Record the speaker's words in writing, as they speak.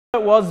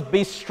was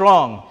Be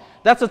Strong.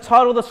 That's the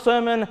title of the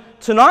sermon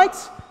tonight,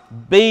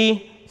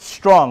 Be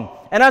Strong.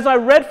 And as I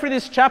read through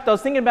this chapter, I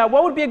was thinking about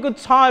what would be a good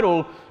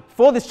title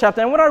for this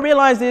chapter. And what I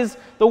realized is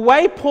the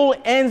way Paul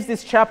ends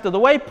this chapter, the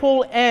way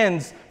Paul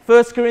ends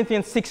 1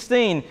 Corinthians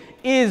 16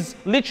 is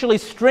literally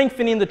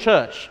strengthening the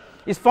church.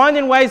 Is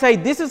finding ways, hey,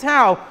 this is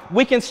how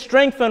we can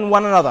strengthen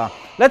one another.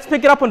 Let's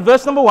pick it up on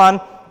verse number 1.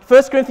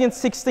 1 Corinthians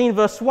 16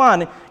 verse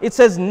 1. It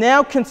says,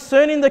 "Now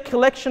concerning the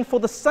collection for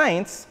the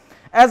saints,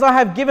 as I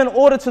have given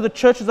order to the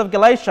churches of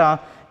Galatia,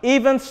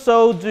 even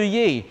so do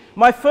ye."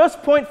 My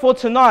first point for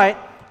tonight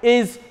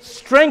is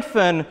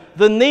strengthen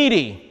the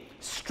needy.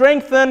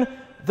 Strengthen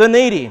the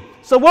needy.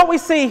 So what we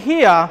see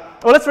here,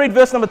 well, let's read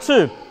verse number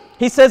 2.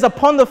 He says,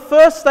 "Upon the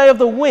first day of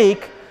the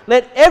week,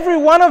 let every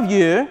one of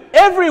you,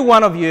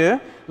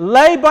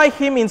 lay by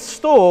him in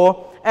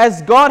store,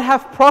 as God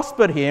hath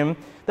prospered him,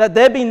 that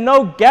there be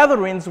no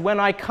gatherings when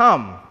I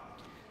come."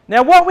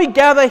 Now what we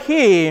gather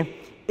here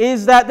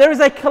is that there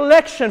is a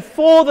collection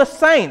for the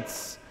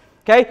saints.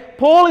 Okay,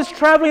 Paul is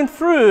traveling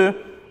through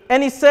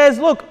and he says,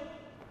 look,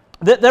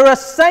 there are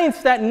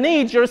saints that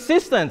need your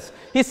assistance.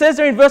 He says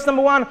there in verse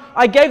number 1,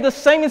 I gave the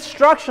same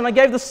instruction, I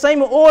gave the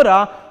same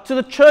order to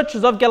the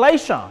churches of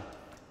Galatia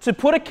to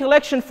put a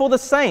collection for the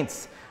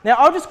saints. Now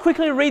I'll just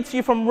quickly read to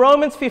you from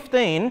Romans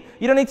 15.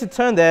 You don't need to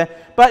turn there,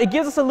 but it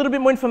gives us a little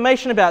bit more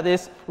information about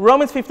this.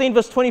 Romans 15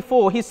 verse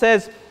 24, he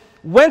says,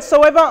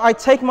 "Whensoever I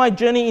take my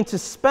journey into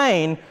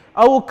Spain,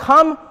 I will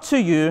come to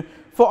you,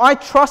 for I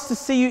trust to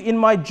see you in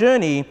my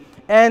journey,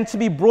 and to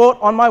be brought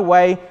on my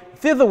way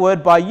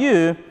thitherward by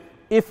you,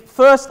 if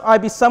first I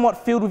be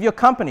somewhat filled with your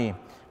company.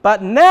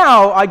 But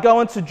now I go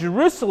unto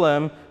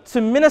Jerusalem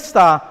to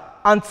minister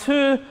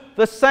unto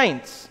the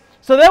saints."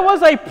 So there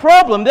was a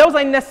problem, there was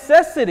a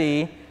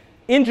necessity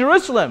in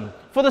Jerusalem,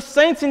 for the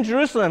saints in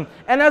Jerusalem.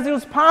 And as he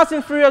was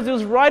passing through, as he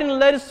was writing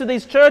letters to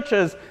these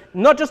churches,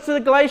 not just to the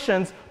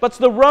Galatians, but to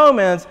the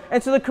Romans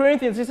and to the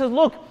Corinthians, he says,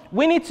 look,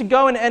 we need to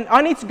go and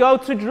I need to go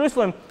to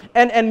Jerusalem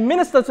and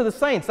minister to the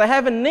saints. They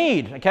have a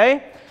need,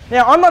 okay?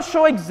 Now, I'm not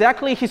sure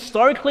exactly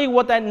historically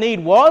what that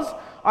need was.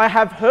 I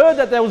have heard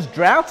that there was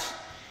drought.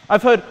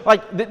 I've heard,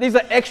 these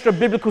are extra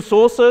biblical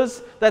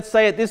sources that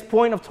say at this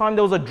point of time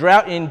there was a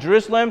drought in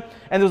Jerusalem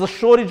and there was a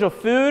shortage of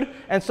food.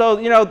 And so,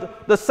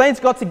 the saints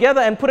got together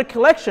and put a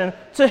collection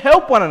to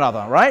help one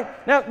another, right?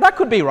 Now, that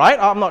could be right.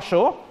 I'm not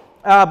sure.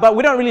 But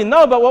we don't really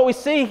know. But what we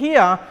see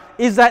here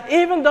is that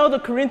even though the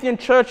Corinthian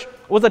church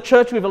was a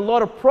church with a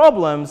lot of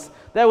problems,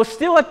 there was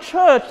still a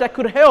church that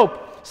could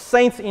help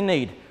saints in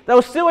need. There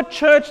was still a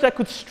church that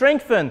could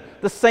strengthen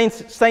the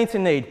saints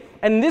in need.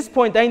 And at this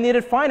point, they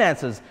needed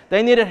finances.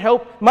 They needed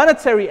help,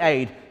 monetary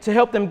aid, to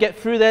help them get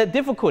through their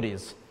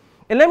difficulties.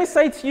 And let me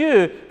say to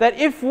you that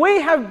if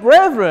we have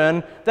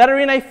brethren that are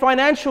in a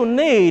financial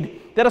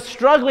need, that are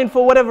struggling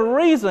for whatever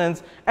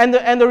reasons, and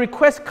the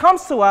request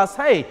comes to us,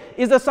 hey,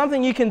 is there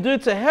something you can do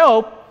to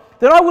help?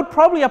 Then I would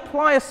probably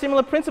apply a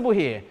similar principle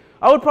here.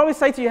 I would probably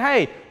say to you,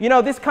 hey,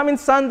 this coming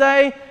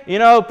Sunday,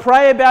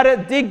 pray about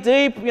it, dig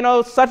deep,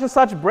 such and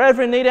such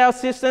brethren need our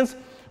assistance.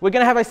 We're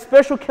going to have a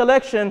special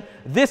collection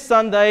this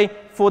Sunday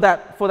for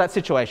that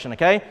situation,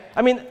 okay?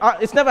 I mean,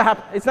 it's never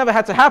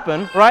had to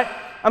happen, right?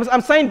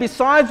 I'm saying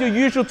besides your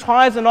usual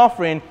tithes and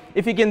offering,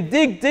 if you can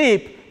dig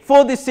deep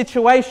for this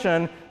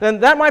situation, then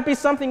that might be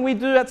something we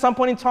do at some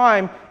point in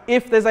time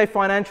if there's a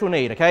financial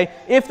need, okay?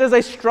 If there's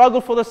a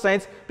struggle for the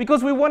saints,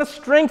 because we want to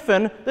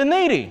strengthen the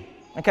needy,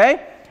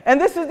 okay? And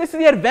this is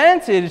the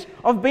advantage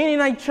of being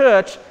in a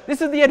church.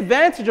 This is the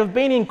advantage of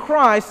being in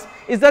Christ,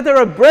 is that there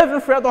are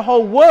brethren throughout the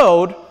whole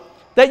world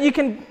that you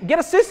can get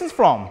assistance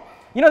from.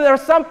 There are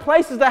some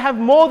places that have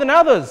more than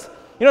others.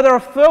 There are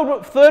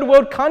third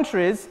world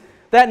countries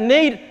that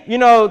need,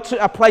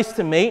 a place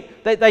to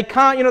meet. They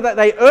can't, that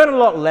they earn a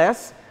lot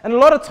less. And a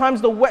lot of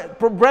times the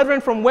brethren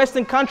from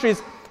Western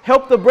countries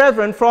help the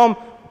brethren from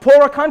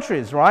poorer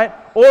countries, right?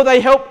 Or they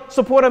help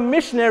support a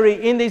missionary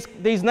in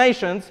these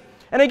nations.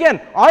 And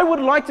again, I would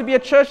like to be a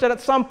church that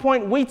at some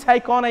point we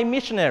take on a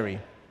missionary.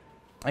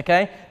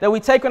 Okay, that we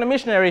take on a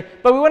missionary,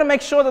 but we want to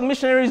make sure that the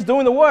missionary is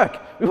doing the work.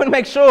 We want to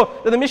make sure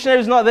that the missionary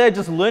is not there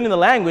just learning the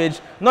language,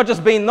 not just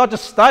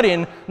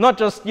studying, not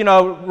just,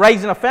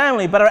 raising a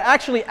family, but are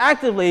actually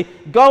actively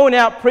going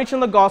out preaching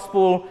the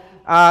gospel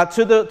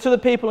to the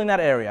people in that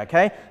area,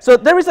 okay? So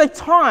there is a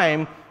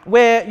time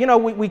where,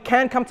 we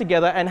can come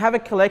together and have a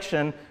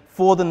collection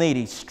for the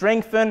needy,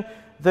 strengthen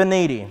the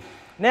needy.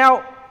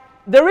 Now,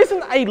 there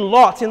isn't a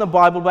lot in the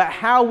Bible about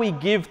how we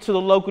give to the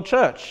local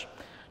church.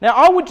 Now,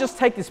 I would just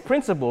take this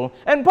principle,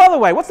 and by the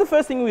way, what's the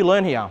first thing we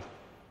learn here?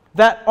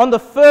 That on the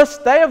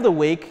first day of the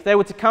week, they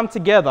were to come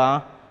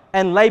together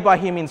and lay by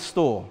him in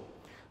store.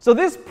 So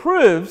this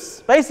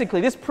proves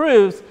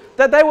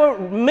that they were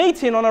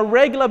meeting on a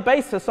regular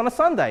basis on a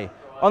Sunday,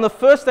 on the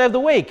first day of the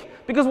week.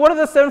 Because what do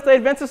the Seventh-day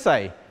Adventists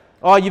say?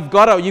 Oh, you've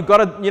got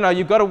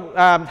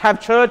to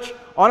have church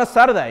on a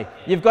Saturday.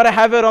 You've got to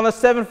have it on the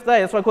seventh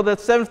day. That's why I call it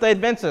the Seventh-day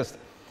Adventist.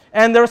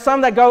 And there are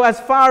some that go as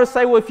far as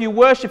say, well, if you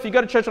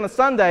go to church on a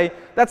Sunday,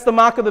 that's the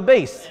mark of the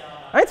beast.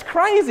 It's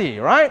crazy,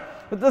 right?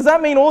 But does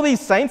that mean all these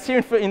saints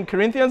here in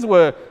Corinthians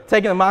were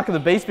taking the mark of the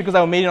beast because they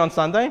were meeting on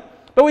Sunday?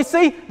 But we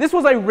see this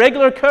was a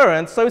regular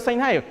occurrence. So we're saying,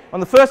 hey,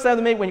 on the first day of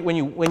the meet,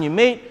 when you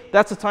meet,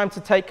 that's the time to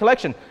take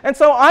collection. And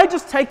so I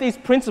just take these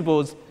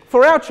principles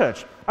for our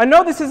church. I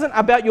know this isn't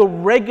about your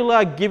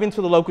regular giving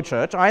to the local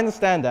church. I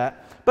understand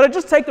that. But I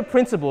just take the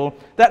principle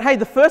that, hey,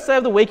 the first day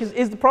of the week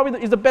is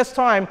probably the best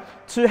time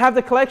to have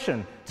the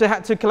collection,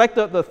 to collect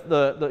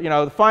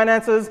the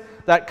finances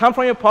that come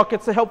from your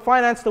pockets to help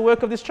finance the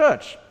work of this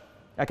church.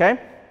 Okay?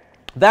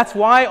 That's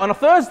why on a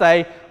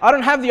Thursday, I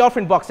don't have the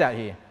offering box out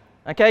here.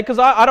 Okay? Because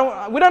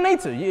we don't need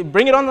to. You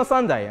bring it on the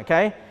Sunday.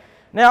 Okay?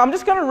 Now, I'm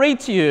just going to read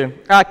to you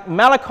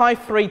Malachi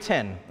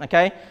 3:10.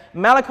 Okay?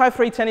 Malachi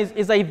 3:10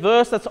 is a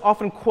verse that's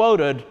often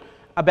quoted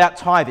about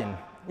tithing.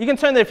 You can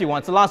turn there if you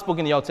want. It's the last book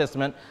in the Old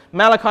Testament.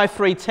 Malachi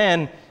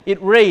 3:10, it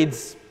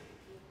reads,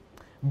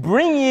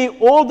 "Bring ye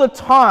all the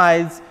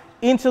tithes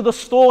into the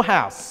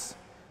storehouse."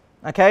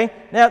 Okay?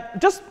 Now,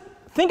 just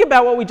think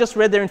about what we just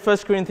read there in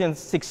 1 Corinthians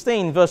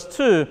 16, verse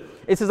 2.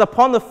 It says,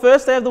 "Upon the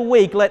first day of the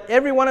week, let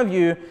every one of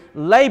you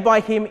lay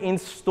by him in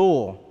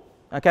store."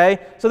 Okay?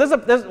 So there's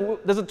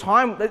a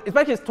time,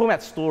 especially it's talking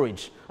about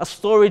storage, a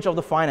storage of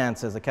the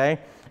finances, okay?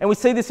 And we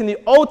see this in the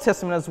Old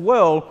Testament as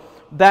well,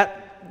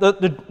 that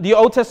the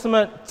Old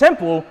Testament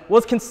temple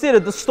was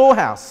considered the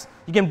storehouse.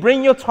 You can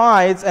bring your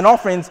tithes and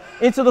offerings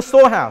into the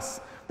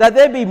storehouse. That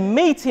there be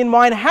meat in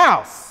mine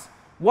house.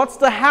 What's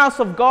the house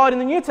of God in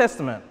the New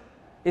Testament?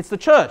 It's the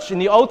church. In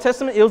the Old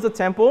Testament, it was the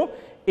temple.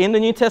 In the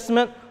New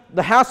Testament,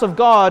 the house of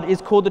God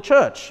is called the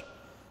church.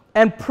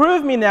 "And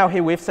prove me now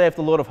herewith, saith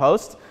the Lord of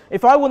hosts,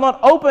 if I will not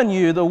open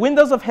you the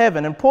windows of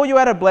heaven and pour you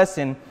out a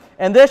blessing,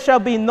 and there shall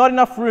be not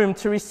enough room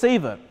to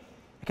receive it."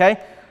 Okay?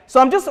 So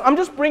I'm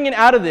just bringing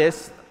out of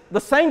this the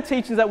same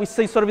teachings that we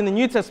see sort of in the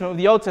New Testament with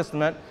the Old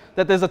Testament,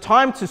 that there's a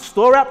time to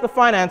store up the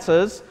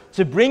finances,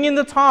 to bring in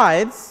the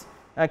tithes,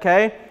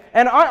 okay?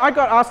 And I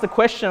got asked a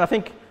question, I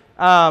think,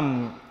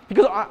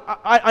 because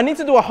I need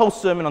to do a whole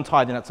sermon on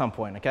tithing at some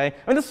point, okay?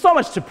 I mean, there's so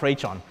much to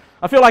preach on.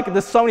 I feel like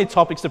there's so many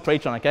topics to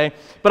preach on, okay?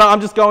 But I'm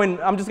just going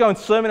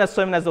sermon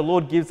as the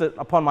Lord gives it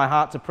upon my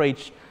heart to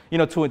preach,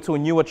 to a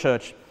newer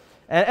church.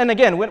 And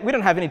again, we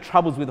don't have any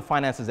troubles with the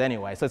finances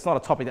anyway, so it's not a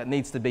topic that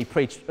needs to be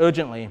preached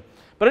urgently.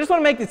 But I just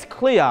want to make this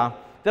clear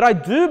that I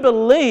do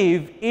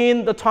believe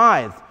in the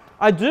tithe.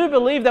 I do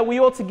believe that we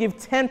ought to give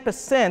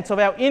 10% of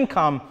our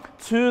income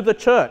to the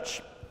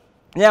church.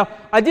 Now,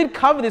 I did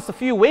cover this a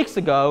few weeks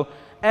ago,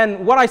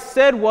 and what I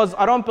said was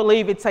I don't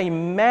believe it's a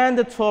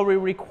mandatory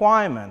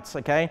requirement,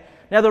 okay?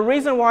 Now, the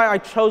reason why I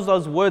chose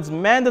those words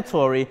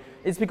mandatory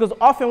is because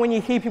often when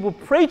you hear people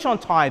preach on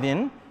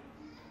tithing,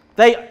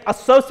 they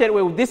associate it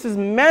with this is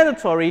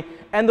mandatory,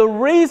 and the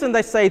reason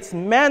they say it's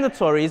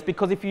mandatory is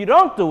because if you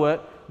don't do it,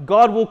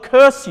 God will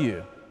curse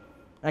you,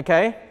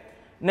 okay?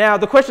 Now,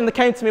 the question that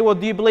came to me, well,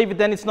 do you believe it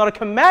then it's not a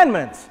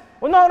commandment?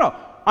 Well, no.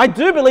 I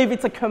do believe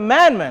it's a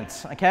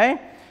commandment, okay?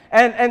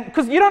 And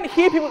because you don't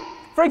hear people,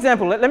 for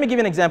example, let me give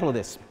you an example of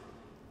this.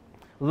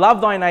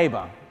 Love thy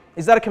neighbor.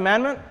 Is that a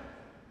commandment?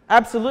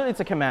 Absolutely, it's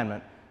a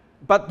commandment.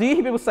 But do you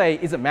hear people say,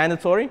 is it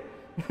mandatory?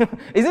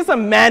 Is this a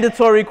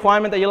mandatory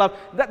requirement that you love?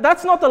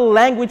 That's not the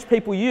language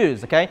people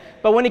use, okay?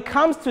 But when it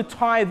comes to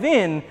tithe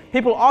in,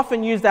 people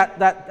often use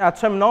that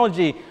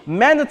terminology,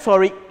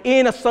 mandatory,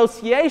 in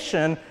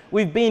association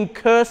with being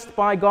cursed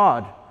by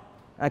God,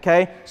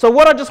 okay? So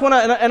what I just want to,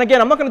 and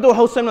again, I'm not going to do a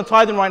whole sermon on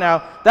tithing right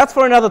now. That's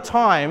for another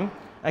time,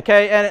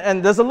 okay?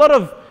 And there's a lot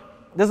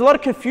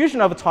of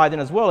confusion over tithing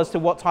as well as to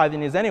what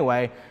tithing is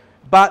anyway.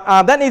 But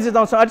that needs to be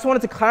done. So I just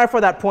wanted to clarify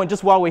that point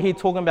just while we're here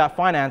talking about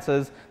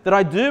finances, that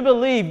I do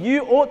believe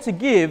you ought to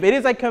give. It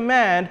is a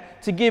command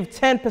to give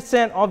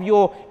 10% of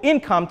your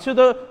income to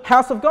the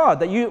house of God,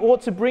 that you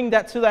ought to bring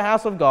that to the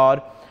house of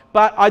God.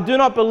 But I do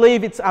not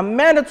believe it's a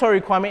mandatory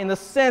requirement in the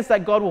sense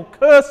that God will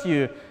curse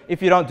you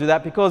if you don't do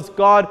that, because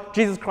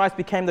Jesus Christ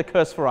became the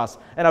curse for us.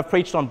 And I've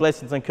preached on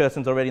blessings and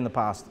cursings already in the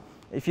past.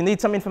 If you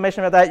need some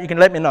information about that, you can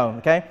let me know,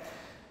 okay?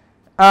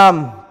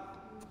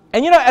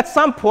 And at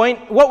some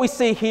point, what we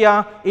see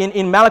here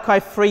in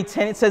Malachi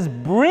 3:10, it says,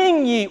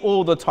 "Bring ye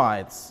all the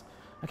tithes."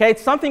 Okay,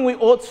 it's something we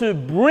ought to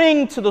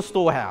bring to the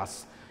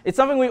storehouse. It's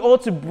something we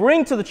ought to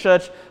bring to the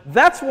church.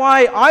 That's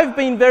why I've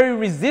been very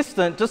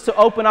resistant just to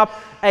open up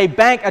a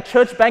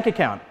church bank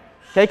account.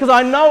 Okay, because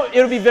I know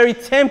it'll be very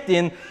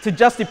tempting to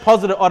just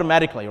deposit it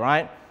automatically,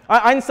 right?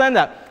 I understand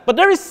that. But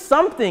there is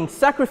something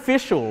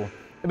sacrificial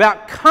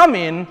about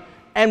coming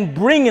and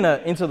bringing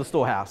it into the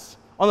storehouse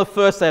on the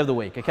first day of the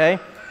week, okay?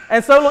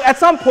 And so, look, at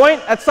some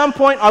point,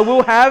 I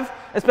will have,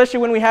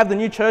 especially when we have the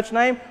new church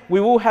name, we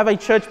will have a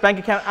church bank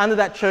account under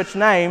that church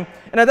name.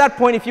 And at that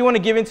point, if you want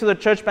to give into the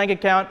church bank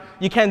account,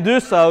 you can do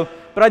so.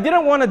 But I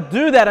didn't want to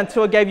do that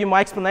until I gave you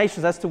my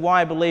explanations as to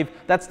why I believe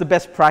that's the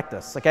best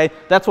practice, okay?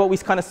 That's what we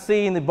kind of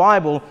see in the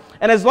Bible.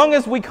 And as long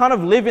as we kind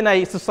of live in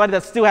a society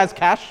that still has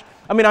cash,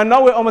 I mean, I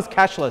know we're almost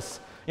cashless.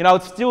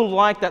 It's still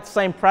like that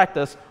same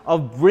practice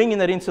of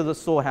bringing it into the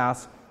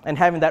storehouse and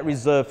having that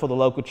reserved for the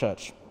local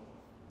church.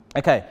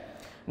 Okay.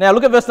 Now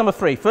look at verse number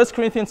 3, 1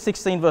 Corinthians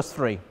 16, verse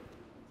 3.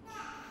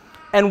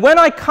 "And when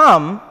I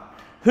come,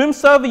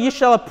 Whomsoever ye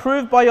shall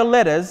approve by your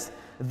letters,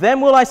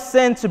 them will I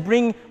send to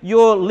bring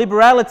your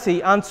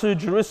liberality unto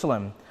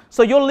Jerusalem.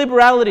 So your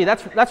liberality,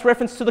 that's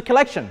reference to the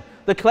collection.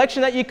 The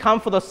collection that you come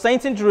for the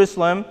saints in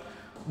Jerusalem,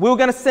 we're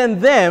going to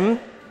send them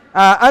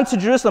unto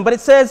Jerusalem. But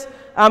it says,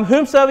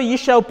 whomsoever ye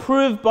shall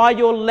prove by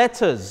your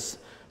letters.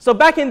 So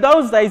back in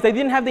those days, they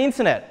didn't have the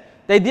internet.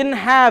 They didn't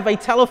have a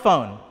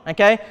telephone,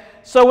 okay?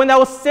 So when they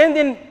were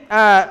sending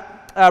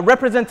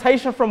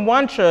representation from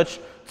one church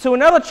to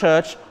another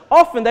church,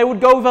 often they would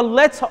go with a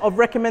letter of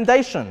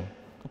recommendation,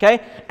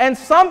 okay? And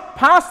some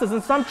pastors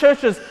and some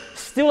churches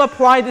still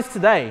apply this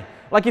today.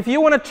 Like if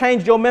you want to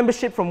change your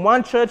membership from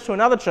one church to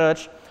another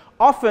church,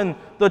 often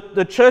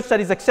the church that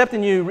is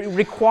accepting you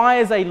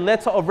requires a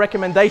letter of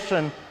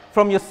recommendation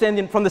from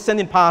the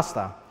sending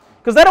pastor.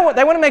 Because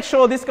they want to make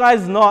sure this guy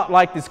is not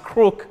like this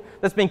crook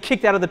that's been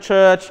kicked out of the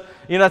church,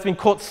 that's been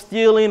caught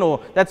stealing, or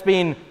that's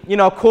been,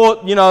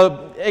 caught,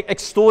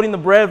 extorting the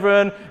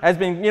brethren, has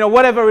been,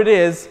 whatever it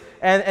is,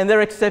 and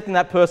they're accepting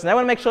that person. They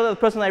want to make sure that the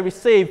person they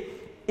receive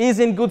is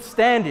in good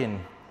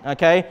standing,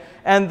 okay?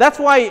 And that's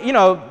why,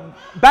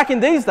 back in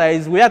these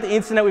days, without the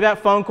internet, without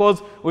phone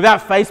calls,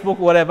 without Facebook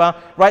or whatever,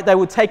 right, they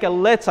would take a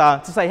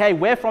letter to say, hey,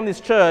 we're from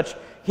this church,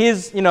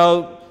 here's,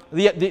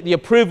 the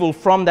approval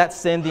from that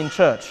sending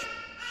church.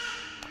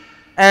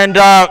 And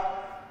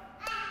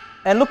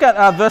look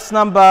at verse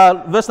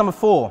number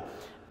 4.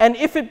 And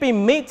if it be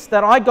meet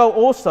that I go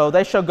also,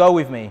 they shall go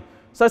with me.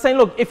 So saying,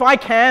 look, if I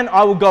can,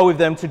 I will go with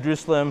them to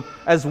Jerusalem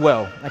as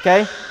well,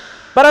 okay?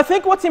 But I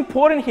think what's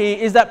important here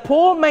is that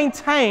Paul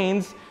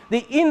maintains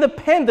the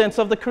independence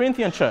of the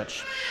Corinthian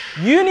church.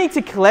 You need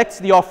to collect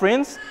the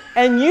offerings,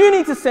 and you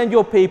need to send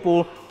your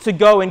people to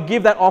go and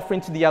give that offering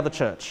to the other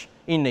church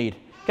in need,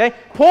 okay?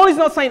 Paul is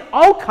not saying,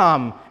 I'll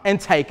come and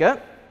take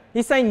it.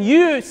 He's saying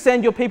you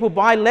send your people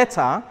by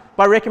letter,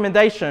 by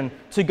recommendation,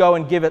 to go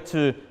and give it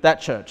to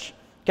that church.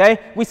 Okay?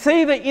 We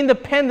see the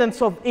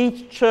independence of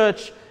each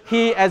church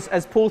here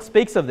as Paul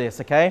speaks of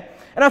this, okay?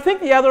 And I think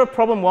the other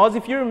problem was,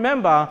 if you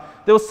remember,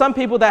 there were some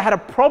people that had a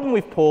problem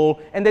with Paul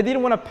and they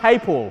didn't want to pay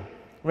Paul.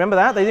 Remember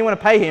that? They didn't want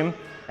to pay him.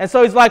 And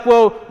so he's like,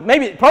 well,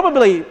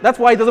 probably that's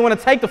why he doesn't want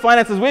to take the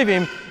finances with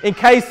him in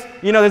case,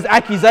 there's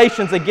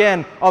accusations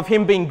again of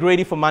him being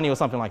greedy for money or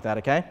something like that,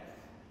 okay?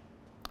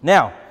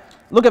 Now,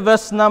 look at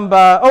verse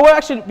number... Oh, well,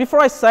 actually, before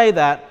I say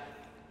that,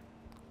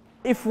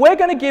 if we're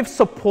going to give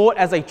support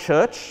as a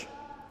church,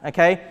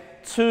 okay,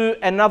 to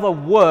another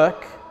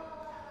work,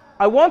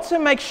 I want to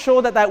make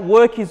sure that that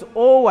work is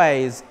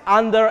always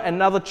under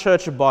another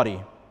church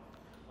body,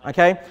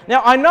 okay?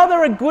 Now, I know there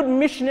are good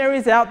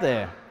missionaries out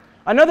there.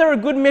 I know there are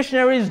good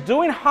missionaries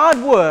doing hard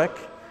work,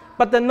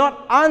 but they're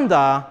not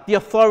under the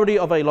authority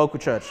of a local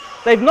church.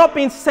 They've not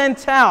been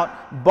sent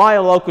out by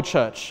a local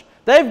church.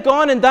 They've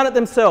gone and done it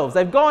themselves.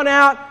 They've gone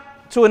out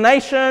to a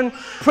nation,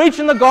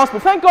 preaching the gospel.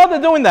 Thank God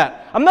they're doing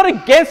that. I'm not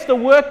against the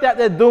work that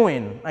they're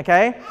doing,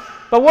 okay?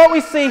 But what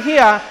we see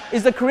here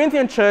is the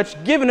Corinthian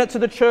church giving it to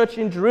the church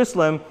in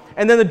Jerusalem,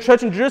 and then the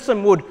church in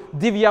Jerusalem would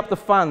divvy up the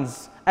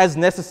funds as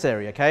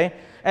necessary, okay?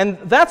 And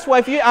that's why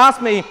if you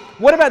ask me,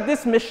 what about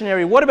this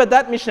missionary? What about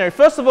that missionary?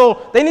 First of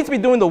all, they need to be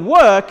doing the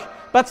work,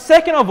 but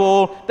second of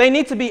all, they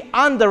need to be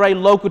under a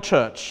local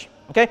church.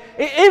 Okay?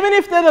 Even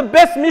if they're the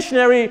best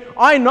missionary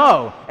I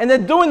know, and they're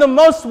doing the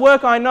most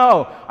work I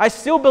know, I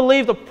still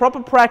believe the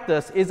proper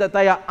practice is that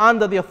they are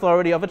under the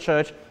authority of a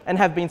church and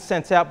have been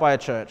sent out by a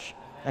church.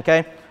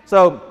 Okay?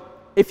 So,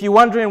 if you're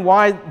wondering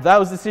why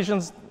those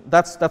decisions,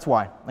 that's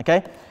why.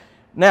 Okay?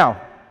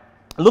 Now,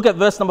 look at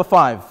verse number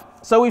 5.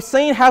 So we've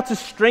seen how to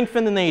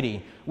strengthen the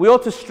needy. We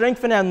ought to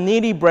strengthen our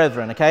needy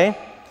brethren, okay?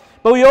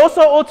 But we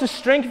also ought to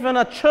strengthen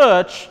a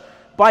church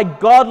by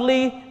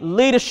godly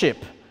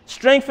leadership.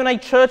 Strengthen a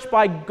church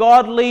by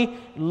godly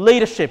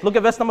leadership. Look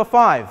at verse number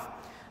 5.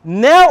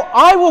 Now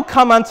I will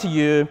come unto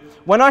you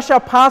when I shall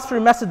pass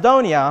through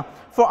Macedonia,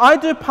 for I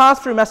do pass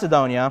through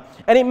Macedonia,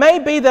 and it may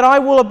be that I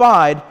will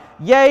abide,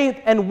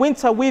 yea, and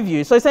winter with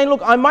you. So he's saying,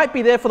 look, I might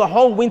be there for the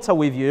whole winter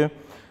with you,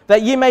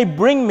 that ye may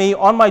bring me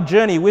on my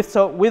journey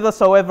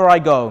whithersoever I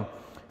go.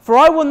 For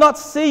I will not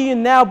see you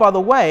now by the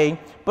way,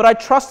 but I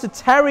trust to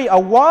tarry a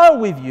while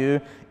with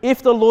you,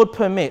 if the Lord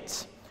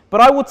permit. But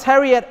I will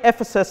tarry at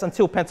Ephesus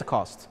until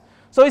Pentecost.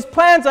 So his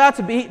plans are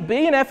to be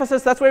in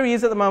Ephesus, that's where he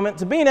is at the moment,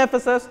 to be in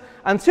Ephesus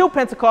until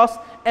Pentecost,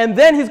 and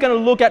then he's going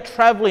to look at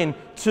traveling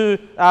to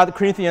the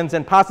Corinthians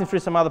and passing through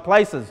some other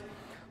places.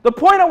 The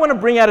point I want to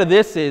bring out of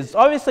this is,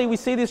 obviously we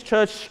see this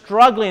church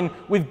struggling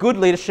with good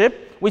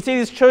leadership. We see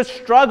this church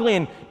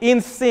struggling in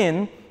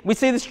sin. We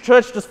see this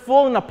church just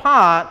falling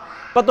apart.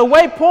 But the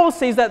way Paul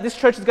sees that this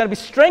church is going to be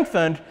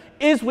strengthened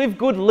is with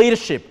good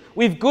leadership,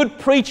 with good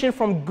preaching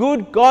from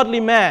good godly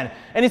man.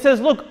 And he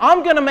says, look,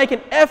 I'm going to make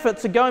an effort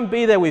to go and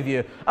be there with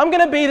you. I'm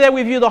going to be there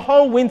with you the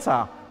whole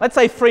winter. Let's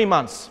say 3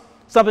 months,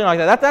 something like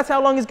that. That's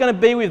how long he's going to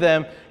be with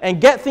them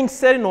and get things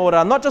set in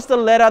order. Not just the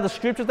letter, the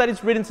scriptures that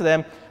he's written to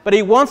them, but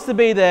he wants to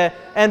be there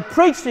and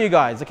preach to you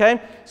guys,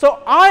 okay?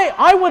 So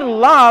I would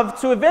love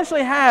to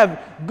eventually have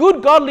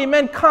good godly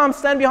men come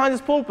stand behind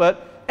this pulpit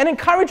and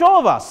encourage all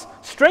of us,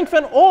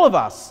 strengthen all of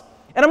us.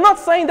 And I'm not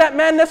saying that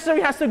man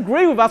necessarily has to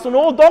agree with us on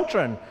all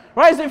doctrine,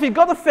 right? So if he's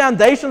got the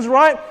foundations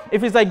right,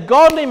 if he's a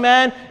godly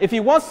man, if he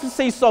wants to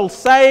see souls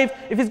saved,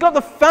 if he's got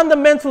the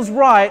fundamentals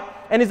right,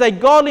 and is a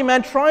godly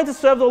man trying to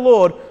serve the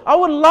Lord, I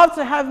would love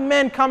to have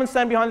men come and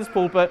stand behind this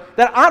pulpit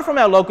that aren't from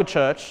our local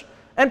church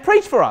and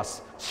preach for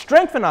us,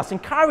 strengthen us,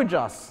 encourage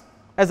us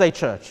as a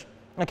church,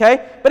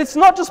 okay? But it's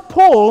not just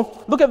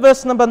Paul. Look at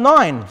verse number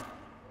 9.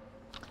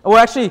 Or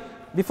actually,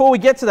 before we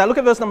get to that, look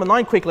at verse number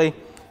 9 quickly.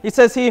 He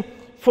says here,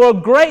 "For a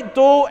great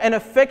door and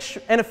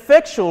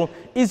effectual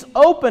is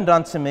opened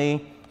unto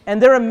me, and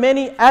there are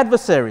many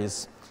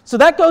adversaries." So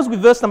that goes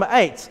with verse number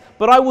 8.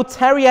 "But I will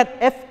tarry at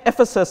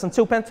Ephesus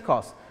until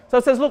Pentecost." So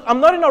it says, look, I'm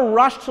not in a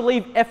rush to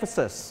leave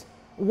Ephesus.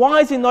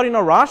 Why is he not in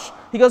a rush?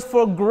 He goes,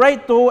 "For a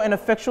great door and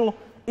effectual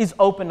is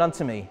opened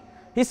unto me."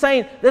 He's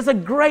saying there's a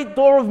great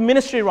door of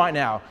ministry right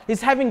now.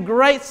 He's having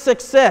great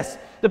success.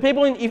 The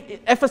people in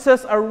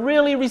Ephesus are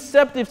really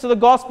receptive to the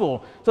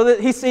gospel. So that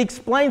he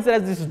explains it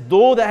as this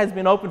door that has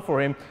been opened for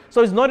him.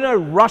 So he's not in a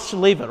rush to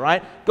leave it,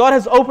 right? God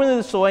has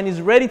opened the door and he's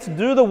ready to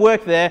do the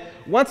work there.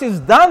 Once he's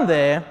done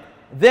there,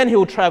 then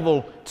he'll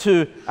travel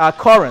to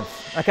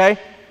Corinth, okay?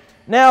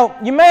 Now,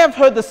 you may have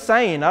heard the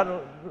saying.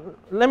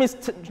 Let me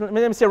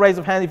see a raise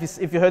of hand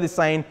if you heard this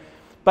saying.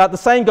 But the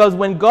saying goes,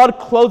 when God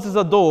closes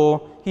a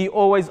door, he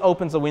always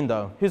opens a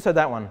window. Who's heard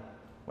that one?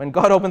 When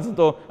God opens the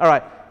door. All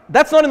right.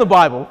 That's not in the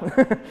Bible.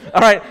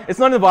 All right. It's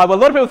not in the Bible. A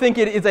lot of people think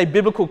it is a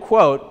biblical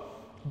quote.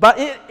 But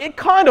it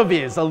kind of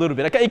is a little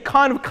bit. Okay? It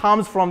kind of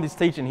comes from this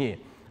teaching here.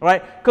 All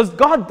right? Because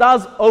God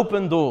does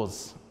open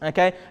doors.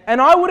 Okay?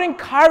 And I would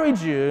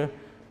encourage you,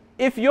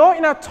 if you're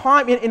in a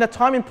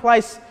time and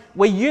place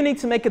where you need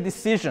to make a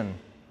decision,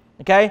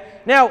 okay?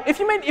 Now, if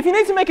you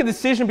need to make a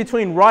decision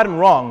between right and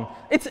wrong,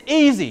 it's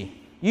easy.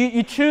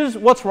 You choose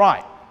what's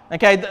right,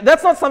 okay?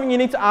 That's not something you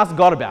need to ask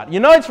God about. You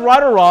know it's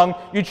right or wrong,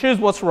 you choose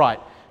what's right,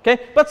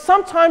 okay? But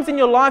sometimes in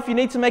your life you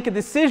need to make a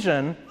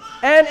decision,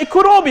 and it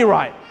could all be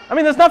right. I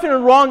mean, there's nothing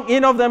wrong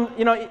in of them,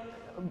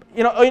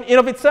 in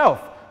of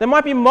itself. There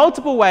might be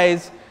multiple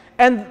ways,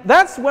 and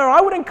that's where I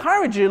would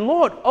encourage you,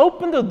 Lord,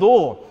 open the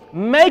door,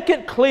 make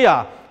it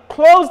clear.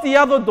 Close the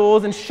other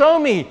doors and show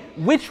me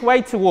which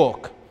way to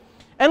walk.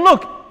 And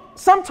look,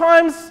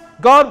 sometimes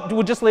God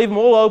will just leave them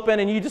all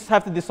open and you just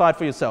have to decide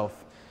for yourself.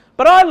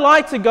 But I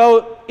like to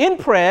go in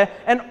prayer,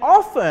 and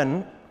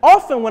often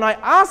when I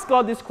ask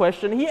God this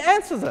question, he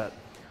answers it.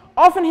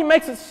 Often he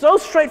makes it so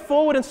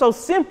straightforward and so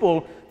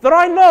simple that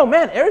I know,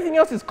 man, everything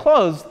else is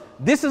closed.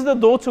 This is the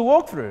door to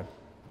walk through.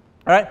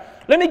 All right?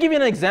 Let me give you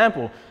an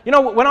example. You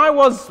know, when I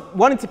was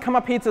wanting to come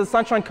up here to the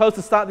Sunshine Coast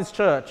to start this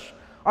church,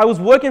 I was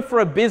working for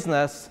a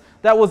business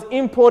that was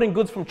importing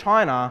goods from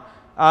China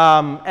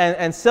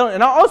and selling.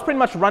 And I was pretty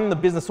much running the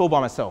business all by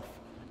myself,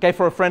 okay,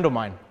 for a friend of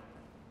mine.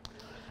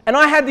 And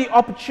I had the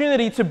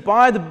opportunity to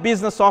buy the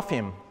business off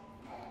him,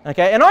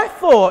 okay. And I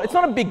thought, it's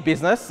not a big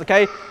business,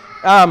 okay.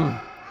 I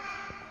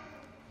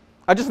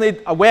just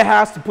need a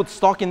warehouse to put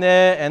stock in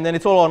there, and then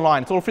it's all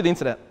online. It's all through the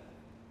internet.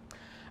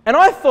 And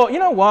I thought, you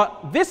know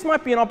what? This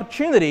might be an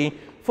opportunity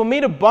for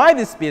me to buy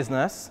this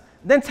business,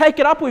 then take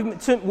it up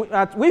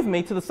with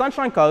me to the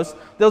Sunshine Coast.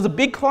 There was a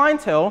big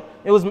clientele.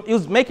 It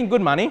was making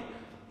good money.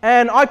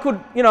 And I could,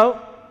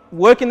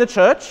 work in the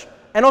church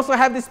and also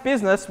have this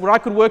business where I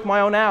could work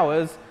my own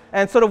hours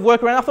and sort of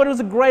work around. I thought it was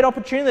a great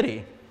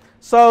opportunity.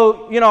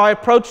 So, I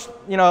approached,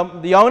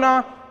 the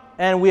owner,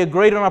 and we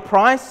agreed on a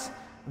price.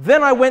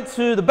 Then I went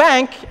to the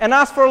bank and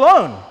asked for a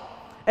loan.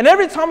 And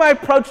every time I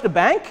approached the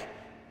bank,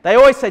 they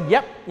always said,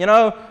 yep,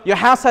 your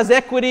house has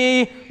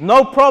equity,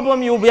 no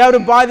problem, you'll be able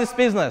to buy this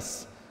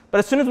business. But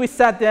as soon as we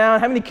sat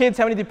down, how many kids,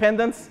 how many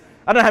dependents?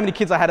 I don't know how many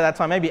kids I had at that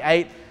time, maybe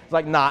 8. It's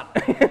like, nah,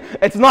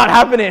 it's not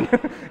happening.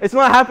 It's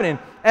not happening.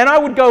 And I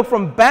would go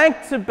from bank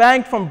to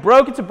bank, from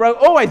broker to broker,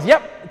 always,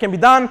 yep, it can be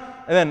done.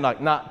 And then like,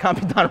 nah, can't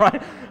be done,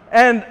 right?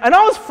 And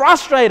I was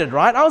frustrated,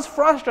 right? I was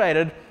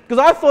frustrated because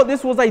I thought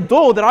this was a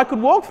door that I could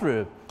walk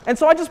through. And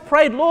so I just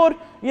prayed, Lord,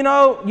 you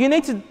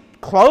need to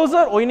close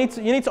it, or you need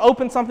to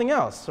open something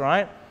else,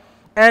 right?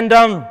 And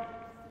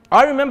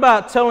I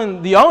remember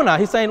telling the owner,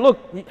 he's saying, look,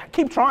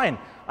 keep trying.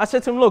 I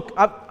said to him, look,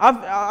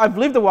 I've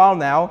lived a while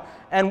now,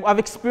 and I've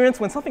experienced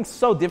when something's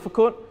so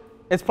difficult,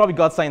 it's probably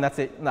God saying, that's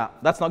it. No,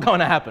 that's not going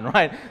to happen,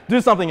 right? Do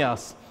something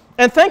else.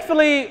 And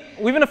thankfully,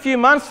 within a few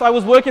months, I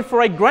was working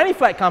for a granny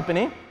flat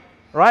company,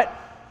 right?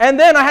 And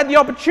then I had the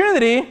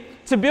opportunity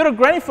to build a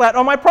granny flat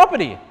on my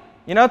property,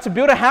 to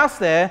build a house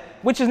there,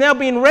 which is now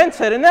being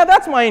rented. And now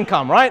that's my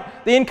income, right?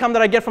 The income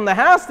that I get from the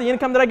house, the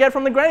income that I get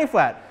from the granny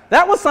flat.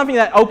 That was something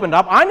that opened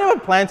up. I never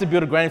planned to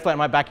build a granny flat in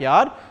my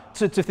backyard,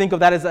 to think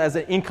of that as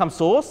an income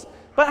source.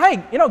 But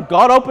hey,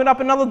 God opened up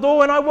another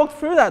door and I walked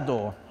through that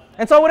door.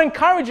 And so I would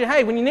encourage you,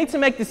 hey, when you need to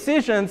make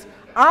decisions,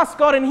 ask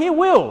God and he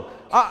will.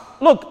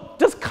 Look,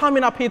 just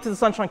coming up here to the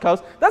Sunshine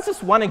Coast, that's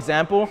just one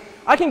example.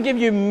 I can give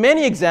you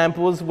many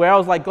examples where I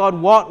was like, God,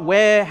 what,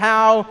 where,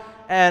 how,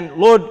 and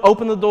Lord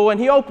opened the door and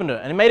he opened it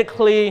and he made it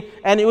clear.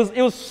 And it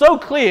was so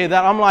clear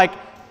that I'm like,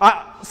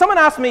 someone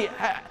asked me,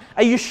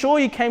 are you sure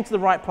you came to the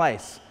right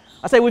place?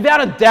 I say,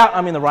 without a doubt,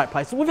 I'm in the right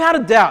place. Without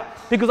a doubt,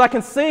 because I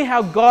can see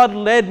how God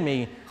led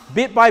me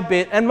bit by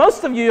bit. And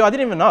most of you, I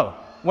didn't even know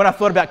when I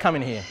thought about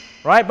coming here,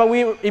 right? But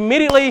we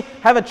immediately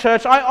have a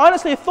church. I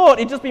honestly thought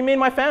it'd just be me and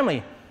my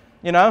family,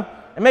 you know,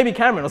 and maybe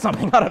Cameron or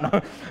something, I don't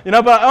know. You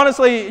know, but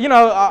honestly, you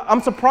know, I'm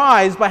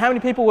surprised by how many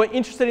people were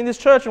interested in this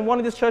church and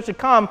wanted this church to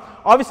come.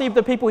 Obviously,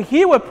 the people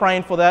here were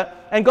praying for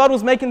that, and God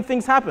was making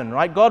things happen,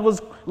 right? God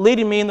was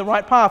leading me in the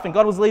right path, and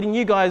God was leading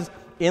you guys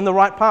in the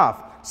right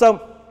path.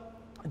 So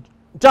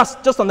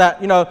just on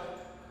that, you know,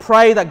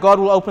 pray that God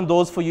will open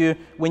doors for you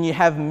when you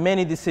have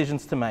many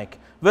decisions to make.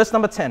 Verse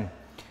number 10.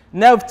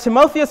 Now, if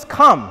Timotheus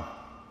come,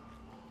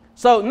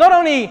 so not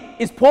only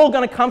is Paul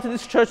going to come to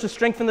this church to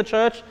strengthen the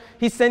church,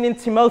 he's sending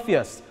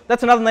Timotheus.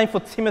 That's another name for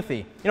Timothy.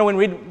 You know, when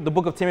we read the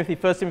book of Timothy,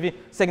 1 Timothy,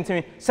 2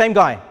 Timothy, same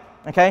guy.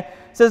 Okay?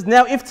 It says,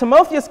 now if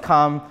Timotheus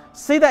come,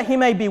 see that he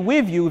may be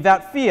with you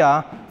without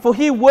fear, for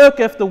he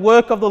worketh the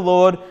work of the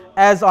Lord,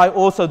 as I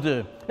also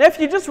do. Now, if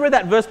you just read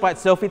that verse by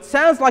itself, it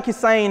sounds like he's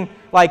saying,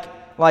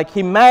 like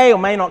he may or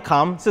may not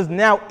come. It says,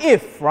 now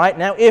if, right?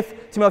 Now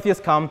if Timotheus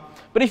come.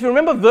 But if you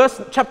remember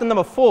chapter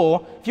number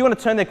 4, if you want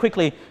to turn there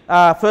quickly,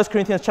 1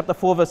 Corinthians chapter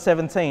 4, verse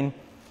 17.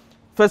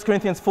 1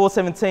 Corinthians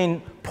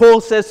 4:17,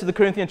 Paul says to the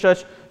Corinthian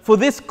church, for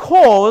this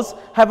cause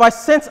have I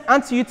sent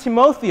unto you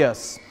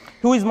Timotheus,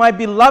 who is my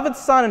beloved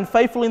son and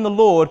faithful in the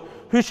Lord,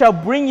 who shall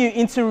bring you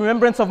into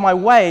remembrance of my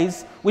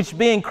ways, which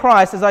be in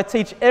Christ, as I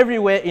teach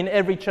everywhere in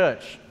every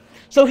church.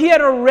 So he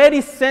had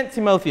already sent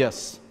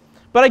Timotheus.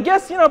 But I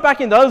guess, you know, back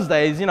in those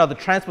days, you know, the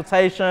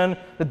transportation,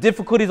 the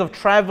difficulties of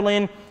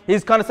traveling,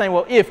 he's kind of saying,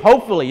 well, if,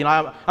 hopefully, you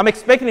know, I'm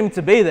expecting him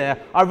to be there.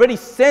 I already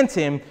sent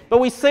him. But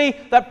we see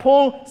that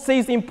Paul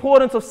sees the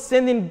importance of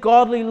sending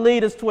godly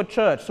leaders to a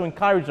church to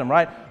encourage them,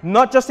 right?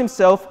 Not just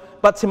himself,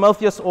 but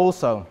Timotheus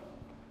also.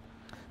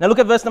 Now look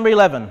at verse number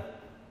 11.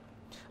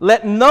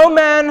 Let no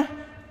man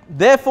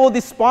therefore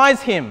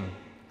despise him.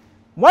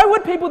 Why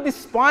would people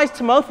despise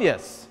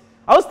Timotheus?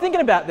 I was thinking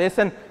about this,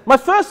 and my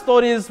first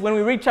thought is when we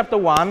read chapter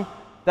 1,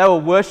 they were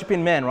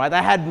worshipping men, right?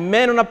 They had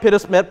men on a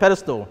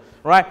pedestal,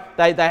 right?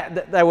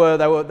 They were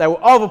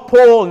of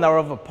Paul, and they were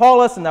of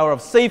Apollos, and they were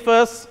of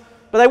Cephas,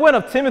 but they weren't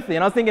of Timothy.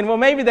 And I was thinking, well,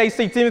 maybe they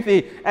see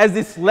Timothy as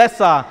this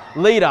lesser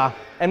leader,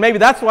 and maybe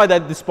that's why they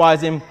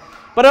despise him.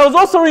 But I was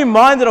also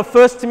reminded of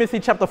 1 Timothy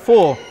chapter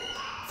 4.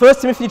 1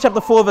 Timothy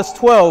chapter 4, verse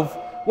 12,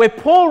 where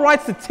Paul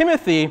writes to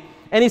Timothy,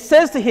 and he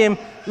says to him,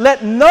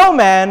 let no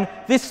man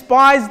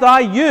despise thy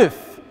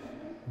youth,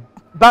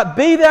 but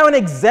be thou an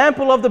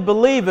example of the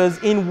believers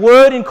in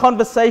word, in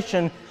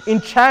conversation,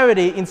 in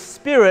charity, in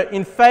spirit,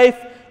 in faith,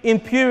 in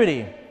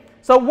purity.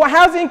 So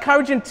how's he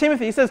encouraging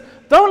Timothy? He says,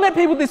 don't let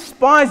people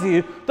despise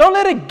you. Don't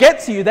let it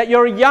get to you that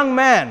you're a young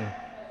man.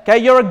 Okay,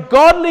 you're a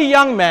godly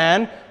young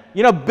man.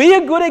 You know, be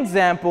a good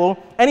example.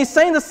 And he's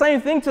saying the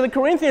same thing to the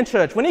Corinthian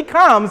church. When he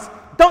comes,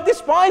 don't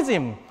despise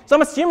him. So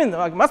I'm assuming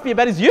it must be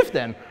about his youth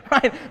then,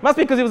 right? Must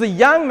be because he was a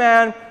young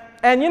man.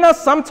 And you know,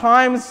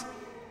 sometimes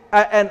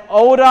an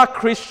older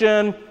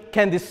Christian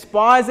can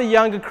despise a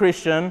younger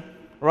Christian,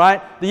 right?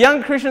 The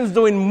younger Christian is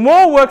doing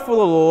more work for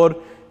the Lord.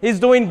 He's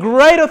doing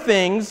greater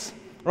things,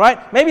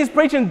 right? Maybe he's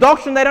preaching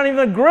doctrine they don't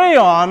even agree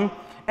on,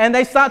 and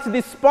they start to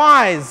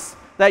despise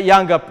that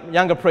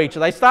younger preacher.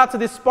 They start to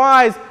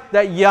despise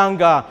that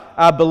younger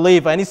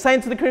believer. And he's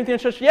saying to the Corinthian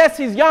church, yes,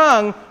 he's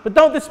young, but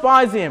don't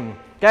despise him,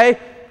 okay?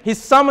 He's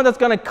someone that's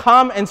going to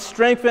come and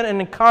strengthen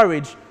and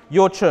encourage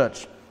your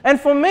church. And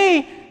for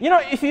me, you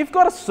know, if you've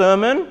got a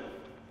sermon,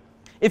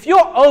 if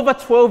you're over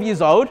 12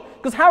 years old,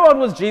 because how old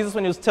was Jesus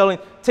when he was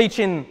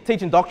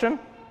teaching doctrine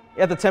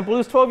at the temple? He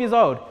was 12 years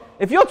old.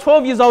 If you're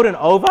 12 years old and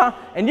over,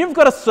 and you've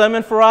got a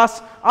sermon for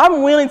us,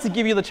 I'm willing to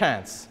give you the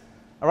chance.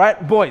 All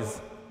right,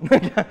 boys.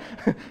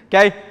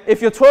 Okay,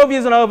 if you're 12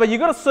 years and over,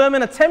 you've got a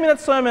sermon, a 10-minute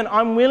sermon,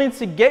 I'm willing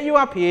to get you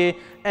up here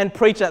and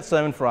preach that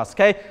sermon for us,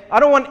 okay? I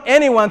don't want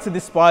anyone to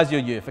despise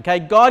your youth, okay?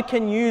 God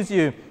can use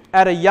you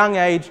at a young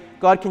age.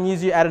 God can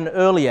use you at an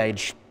early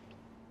age.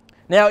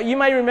 Now, you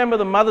may remember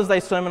the Mother's Day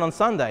sermon on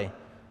Sunday.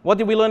 What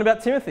did we learn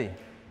about Timothy?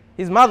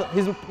 His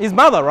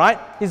mother, right?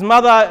 His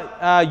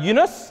mother,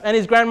 Eunice, and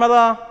his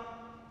grandmother,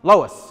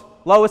 Lois.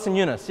 Lois and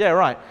Eunice, yeah,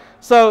 right.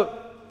 So,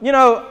 you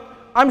know,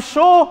 I'm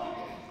sure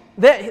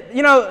that,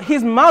 you know,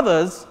 his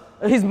mother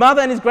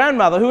and his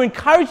grandmother, who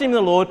encouraged him in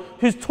the Lord,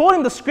 who's taught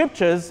him the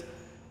scriptures,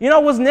 you know,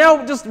 was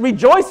now just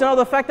rejoicing over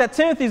the fact that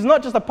Timothy is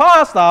not just a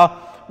pastor,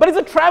 but he's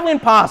a traveling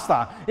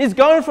pastor. He's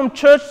going from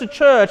church to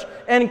church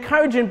and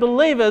encouraging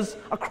believers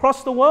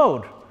across the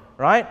world,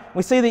 right?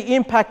 We see the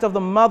impact of the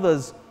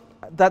mothers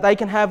that they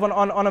can have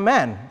on a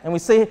man. And we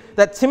see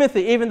that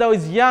Timothy, even though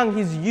he's young,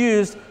 he's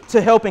used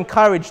to help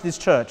encourage this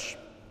church.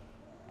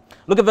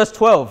 Look at verse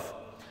 12.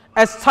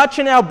 As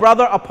touching our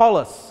brother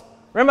Apollos.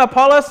 Remember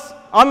Apollos?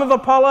 I'm of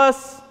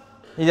Apollos.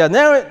 Yeah,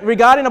 now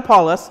regarding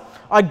Apollos,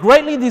 I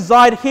greatly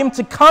desired him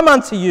to come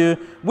unto you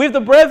with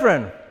the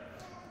brethren.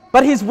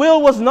 But his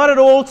will was not at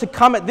all to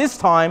come at this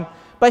time,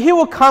 but he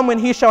will come when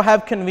he shall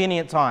have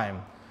convenient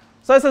time.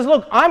 So it says,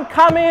 look, I'm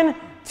coming,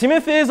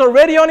 Timothy is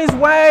already on his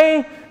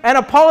way, and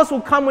Apollos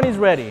will come when he's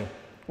ready.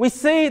 We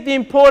see the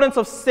importance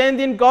of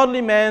sending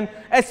godly men,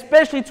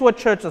 especially to a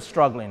church that's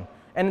struggling,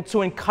 and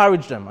to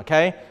encourage them,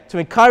 okay? To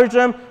encourage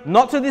them,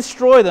 not to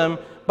destroy them,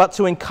 but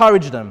to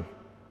encourage them,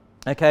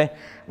 okay?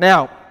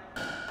 Now,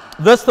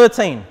 verse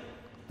 13,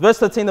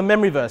 the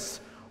memory verse.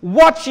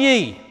 Watch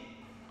ye.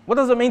 What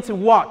does it mean to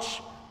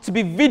watch? To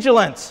be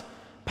vigilant.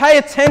 Pay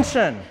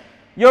attention.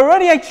 You're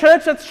already a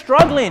church that's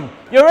struggling.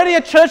 You're already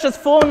a church that's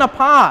falling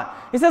apart.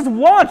 He says,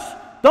 watch.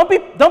 Don't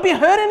be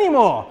hurt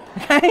anymore,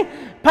 okay?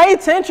 Pay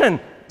attention.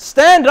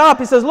 Stand up.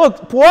 He says,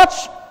 look,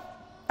 watch.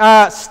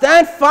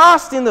 Stand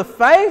fast in the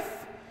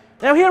faith.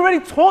 Now, he already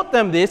taught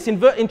them this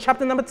in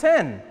chapter number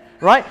 10,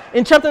 right?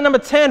 In chapter number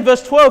 10,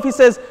 verse 12, he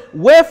says,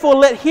 wherefore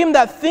let him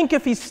that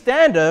thinketh he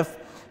standeth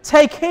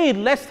take heed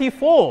lest he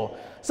fall.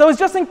 So he's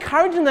just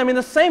encouraging them in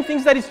the same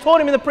things that he's taught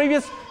him in the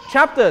previous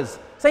chapters,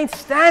 saying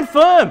stand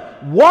firm,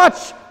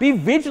 watch, be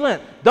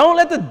vigilant. Don't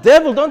let the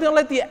devil, don't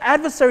let the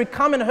adversary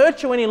come and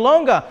hurt you any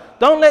longer.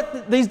 Don't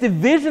let these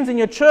divisions in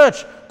your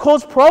church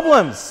cause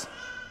problems.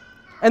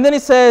 And then he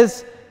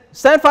says,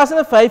 stand fast in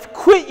the faith,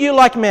 quit you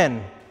like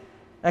men.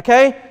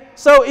 Okay?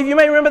 So if you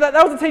may remember that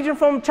was the teaching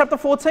from chapter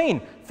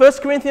 14. 1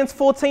 Corinthians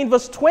 14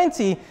 verse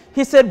 20,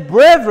 he said,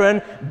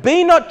 brethren,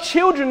 be not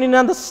children in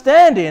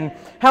understanding,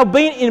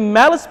 howbeit in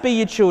malice be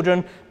ye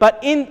children, but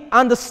in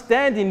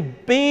understanding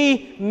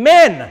be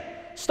men.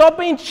 Stop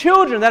being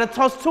children that are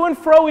tossed to and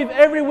fro with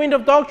every wind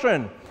of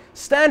doctrine.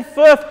 Stand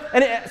firm,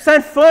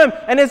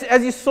 and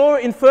as you saw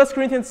in 1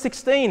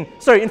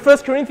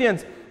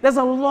 Corinthians, there's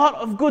a lot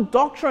of good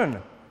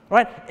doctrine.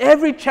 Right?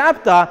 Every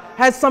chapter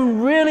has some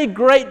really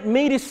great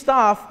meaty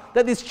stuff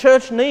that this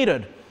church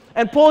needed.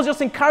 And Paul's just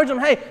encouraging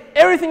them, hey,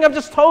 everything I've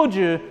just told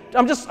you,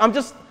 I'm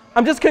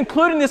just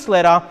concluding this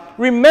letter.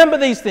 Remember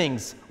these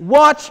things.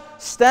 Watch,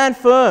 stand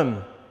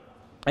firm.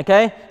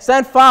 Okay?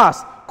 Stand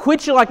fast.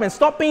 Quit you like men.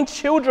 Stop being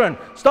children.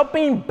 Stop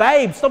being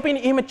babes. Stop being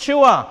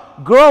immature.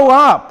 Grow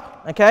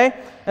up. Okay?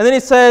 And then he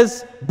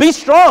says, be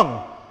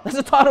strong. That's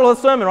the title of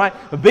the sermon, right?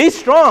 Be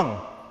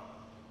strong.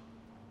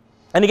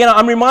 And again,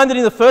 I'm reminded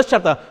in the first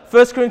chapter,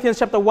 1 Corinthians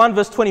chapter 1,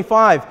 verse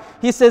 25,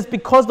 he says,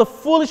 because the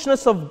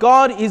foolishness of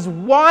God is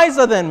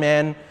wiser than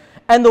man,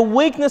 and the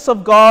weakness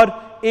of God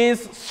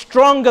is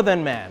stronger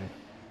than man.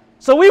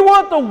 So we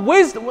want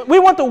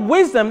the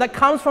wisdom that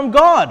comes from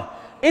God.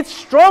 It's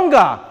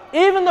stronger.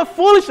 Even the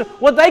foolishness,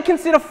 what they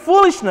consider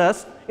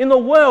foolishness in the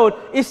world,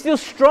 is still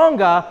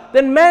stronger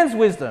than man's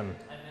wisdom.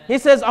 Amen. He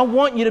says, I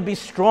want you to be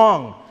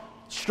strong.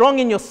 Strong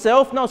in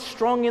yourself? No,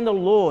 strong in the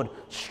Lord.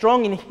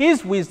 Strong in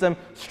His wisdom.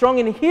 Strong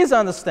in His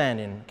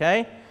understanding.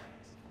 Okay?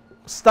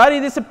 Study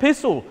this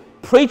epistle.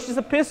 Preach this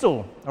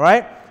epistle. All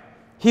right?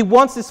 He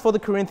wants this for the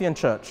Corinthian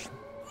church.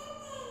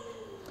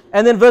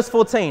 And then verse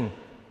 14.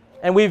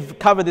 And we've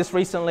covered this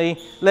recently.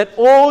 Let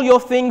all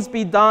your things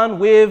be done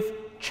with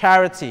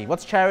charity.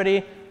 What's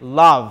charity?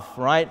 Love.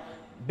 Right?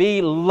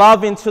 Be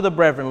loving to the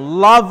brethren.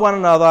 Love one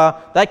another.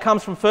 That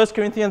comes from 1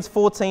 Corinthians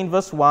 14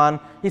 verse 1.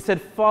 He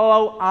said,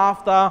 follow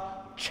after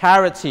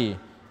charity.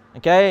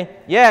 Okay?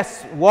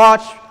 Yes,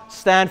 watch,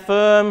 stand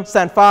firm,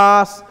 stand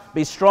fast,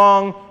 be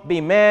strong,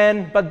 be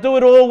men, but do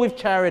it all with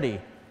charity.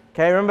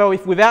 Okay? Remember,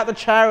 without the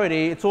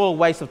charity, it's all a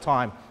waste of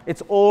time.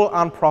 It's all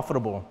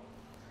unprofitable.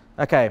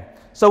 Okay.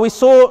 So we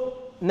saw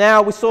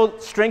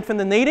strengthen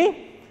the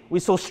needy. We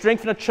saw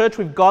strengthen a church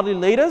with godly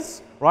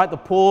leaders, right? The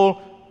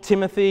Paul,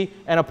 Timothy,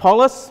 and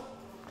Apollos.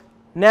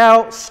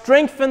 Now,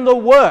 strengthen the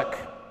work.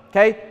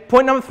 Okay?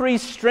 Point number 3,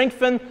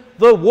 strengthen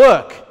the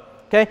work.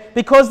 Okay?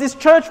 Because this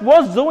church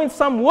was doing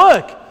some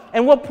work.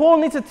 And what Paul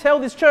needs to tell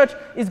this church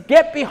is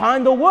get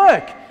behind the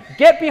work.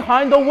 Get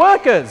behind the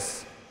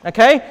workers.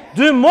 Okay?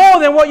 Do more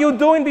than what you were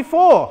doing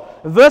before.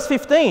 Verse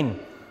 15.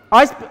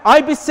 I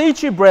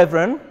beseech you,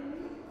 brethren,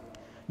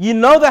 you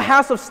know the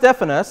house of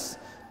Stephanas,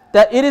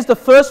 that it is the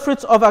first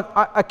fruits of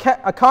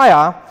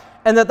Achaia,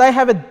 and that they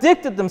have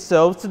addicted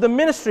themselves to the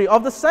ministry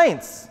of the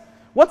saints.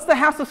 What's the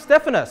house of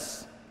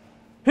Stephanas?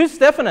 Who's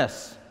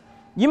Stephanas?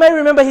 You may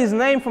remember his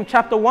name from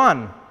chapter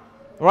 1.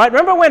 Right?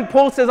 Remember when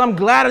Paul says, I'm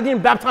glad I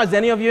didn't baptize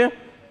any of you?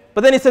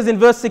 But then he says in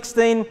verse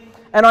 16,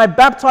 and I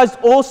baptized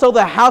also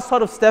the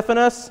household of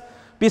Stephanas.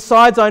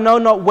 Besides, I know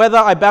not whether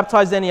I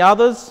baptized any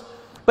others.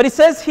 But he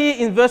says here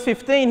in verse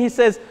 15, he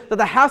says that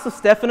the house of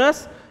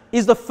Stephanas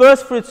is the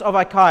first fruits of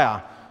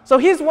Achaia. So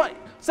here's what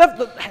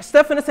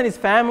Stephanas and his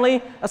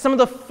family are some of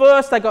the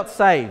first that got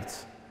saved.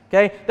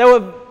 Okay? They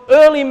were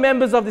early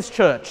members of this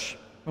church.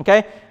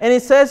 Okay? And he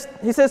says,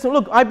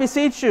 look, I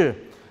beseech you,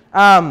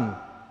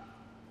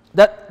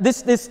 that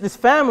this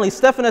family,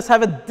 Stephanas,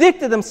 have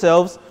addicted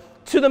themselves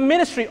to the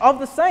ministry of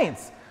the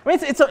saints. I mean,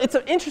 it's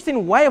an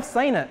interesting way of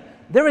saying it.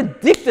 They're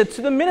addicted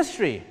to the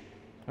ministry,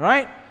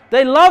 right?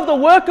 They love the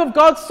work of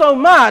God so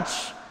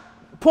much,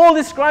 Paul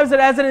describes it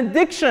as an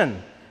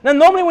addiction. Now,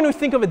 normally when we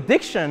think of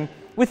addiction,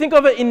 we think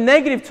of it in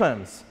negative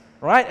terms,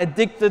 right?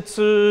 Addicted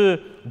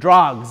to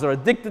drugs, or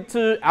addicted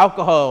to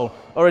alcohol,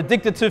 or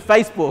addicted to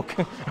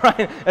Facebook,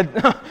 right?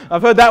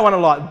 I've heard that one a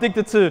lot.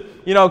 Addicted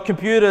to,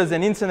 computers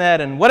and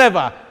internet and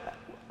whatever.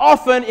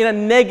 Often in a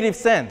negative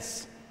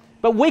sense.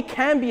 But we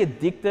can be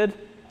addicted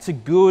to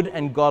good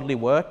and godly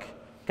work.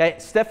 Okay,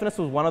 Stephanus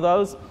was one of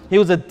those. He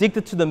was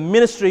addicted to the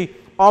ministry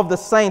of the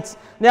saints.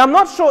 Now, I'm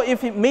not sure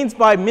if it means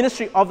by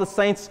ministry of the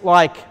saints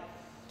how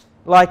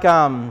do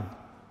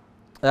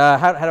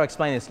I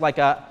explain this? Like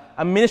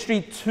a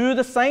ministry to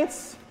the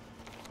saints?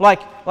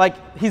 Like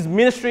he's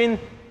ministering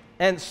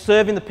and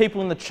serving the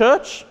people in the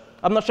church?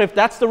 I'm not sure if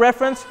that's the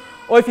reference,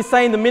 or if he's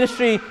saying the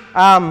ministry,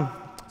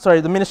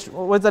 the ministry,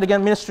 what is that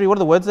again? Ministry, what are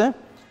the words there?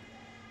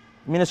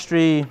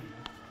 Ministry,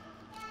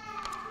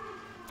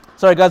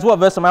 sorry guys, what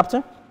verse am I up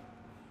to?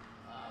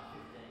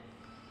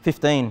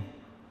 15.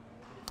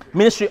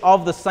 Ministry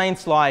of the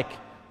saints, like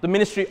the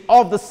ministry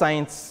of the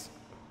saints.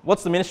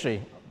 What's the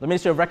ministry? The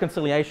ministry of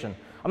reconciliation.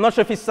 I'm not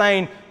sure if he's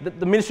saying that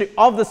the ministry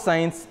of the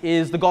saints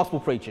is the gospel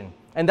preaching,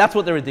 and that's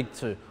what they're addicted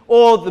to.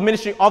 Or the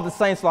ministry of the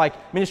saints, like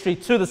ministry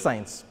to the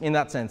saints, in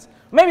that sense.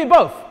 Maybe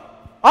both.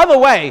 Either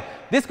way,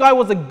 this guy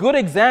was a good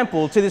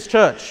example to this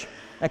church.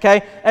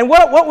 Okay? And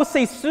what we'll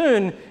see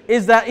soon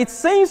is that it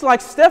seems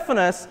like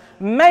Stephanus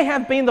may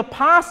have been the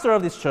pastor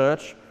of this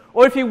church,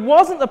 or if he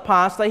wasn't the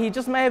pastor, he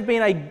just may have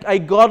been a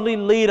godly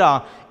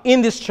leader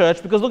in this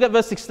church, because look at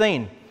verse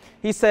 16.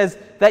 He says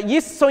that,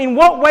 yes, so in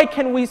what way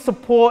can we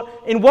support,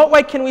 in what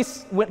way can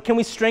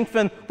we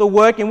strengthen the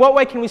work, in what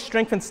way can we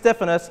strengthen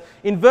Stephanus?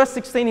 In verse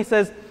 16 he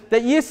says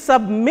that ye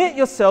submit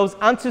yourselves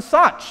unto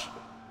such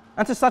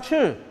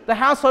who? The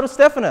household of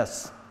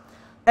Stephanus,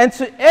 and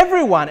to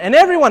everyone and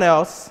everyone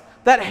else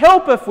that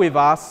helpeth with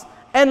us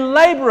and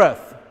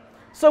laboureth.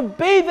 So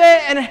be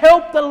there and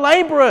help the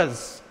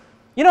labourers.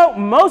 You know,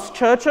 most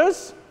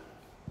churches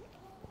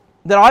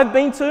that I've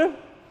been to,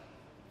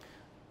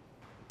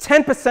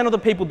 10% of the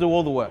people do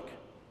all the work.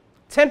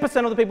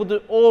 10% of the people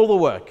do all the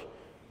work.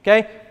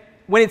 Okay?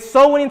 When it's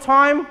soul winning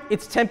time,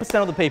 it's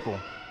 10% of the people.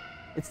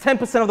 It's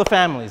 10% of the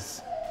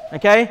families.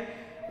 Okay?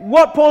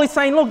 What Paul is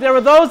saying, look, there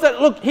are those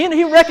that, look,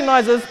 he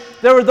recognizes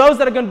there are those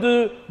that are going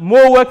to do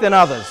more work than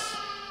others.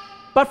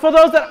 But for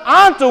those that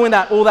aren't doing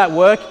all that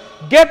work,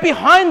 get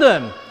behind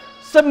them.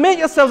 Submit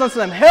yourselves unto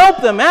them.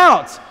 Help them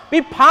out.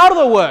 Be part of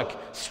the work.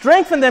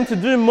 Strengthen them to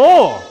do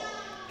more.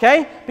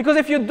 Okay? Because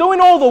if you're doing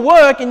all the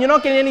work and you're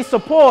not getting any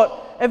support,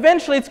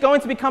 eventually it's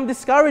going to become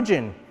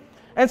discouraging.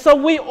 And so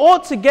we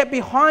ought to get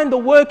behind the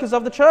workers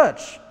of the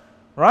church.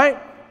 Right?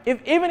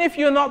 Even if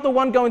you're not the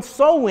one going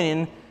soul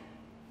winning,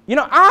 you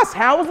know, ask,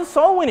 how is the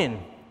soul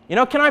winning? You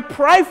know, can I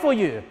pray for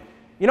you?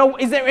 You know,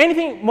 is there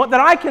anything that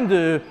I can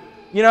do,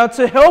 you know,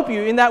 to help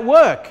you in that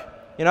work?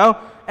 You know,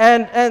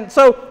 and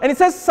it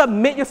says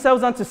submit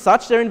yourselves unto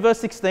such there in verse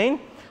 16.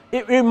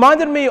 It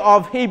reminded me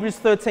of Hebrews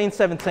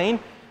 13:17.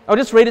 I'll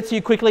just read it to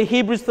you quickly.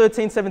 Hebrews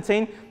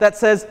 13:17, that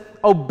says,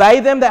 obey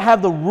them that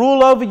have the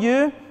rule over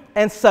you,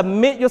 and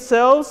submit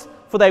yourselves,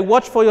 for they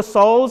watch for your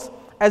souls,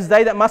 as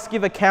they that must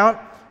give account,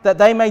 that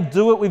they may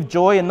do it with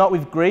joy and not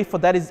with grief, for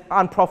that is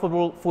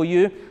unprofitable for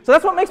you. So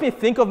that's what makes me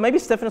think of, maybe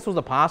Stephanus was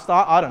a pastor,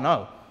 I don't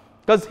know.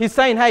 Because he's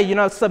saying, hey, you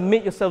know,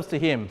 submit yourselves to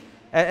him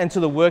and to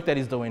the work that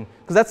he's doing.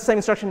 Because that's the same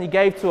instruction he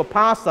gave to a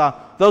pastor,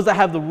 those that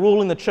have the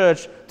rule in the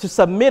church, to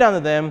submit under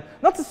them,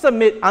 not to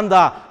submit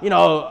under, you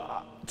know,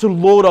 to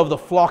lord of the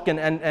flock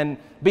and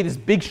be this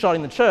big shot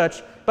in the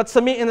church, but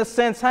submit in the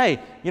sense, hey,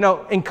 you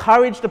know,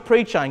 encourage the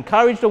preacher,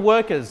 encourage the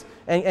workers,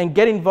 and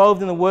get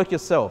involved in the work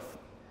yourself.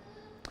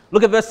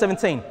 Look at verse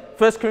 17.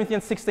 1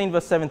 Corinthians 16,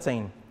 verse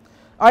 17.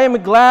 I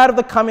am glad of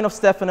the coming of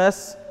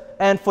Stephanus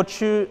and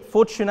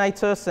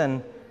Fortunatus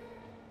and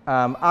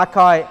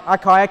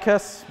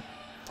Achaicus,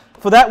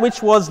 for that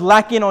which was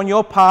lacking on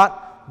your part,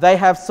 they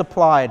have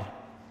supplied.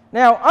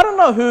 Now, I don't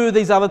know who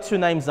these other two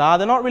names are.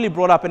 They're not really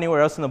brought up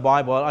anywhere else in the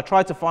Bible. I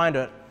tried to find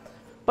it.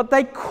 But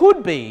they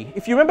could be,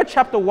 if you remember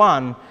chapter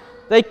 1,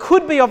 they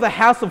could be of the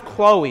house of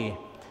Chloe.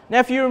 Now,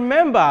 if you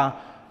remember,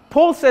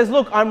 Paul says,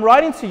 look, I'm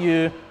writing to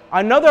you.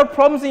 I know there are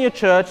problems in your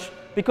church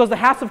because the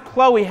house of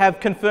Chloe have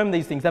confirmed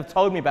these things. They've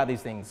told me about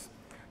these things.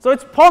 So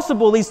it's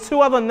possible these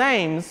two other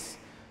names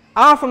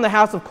are from the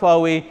house of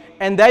Chloe,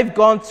 and they've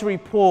gone to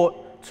report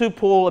to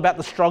Paul about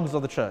the struggles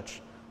of the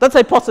church. That's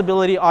a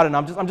possibility. I don't know.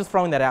 I'm just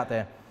throwing that out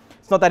there.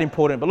 It's not that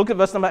important. But look at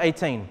verse number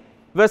 18.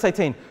 Verse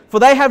 18. For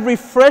they have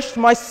refreshed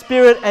my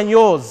spirit and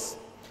yours.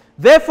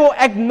 Therefore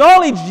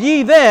acknowledge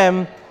ye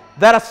them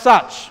that are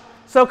such.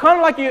 So kind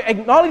of like you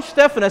acknowledge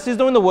Stephanus is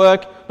doing the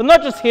work, but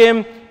not just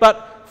him,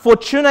 but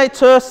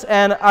Fortunatus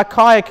and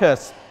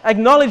Achaicus.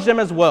 Acknowledge them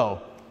as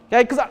well.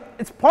 Okay? Because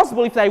it's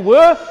possible if they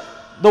were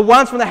the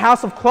ones from the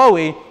house of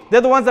Chloe,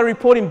 they're the ones that are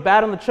reporting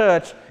bad on the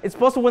church, it's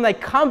possible when they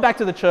come back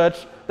to the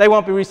church, they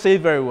won't be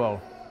received very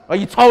well. Or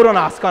you told on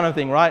us kind of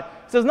thing, right?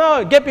 He says,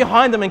 no, get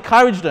behind them,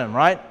 encourage them,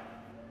 right?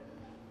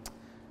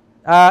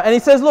 And he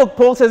says, look,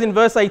 Paul says in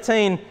verse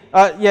 18,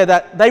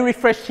 that they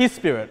refreshed his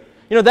spirit.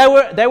 You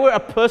know, they were a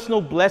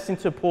personal blessing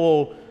to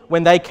Paul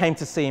when they came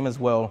to see him as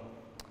well.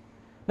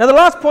 Now, the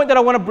last point that I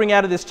want to bring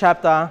out of this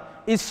chapter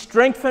is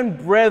strengthen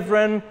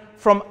brethren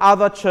from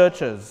other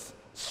churches.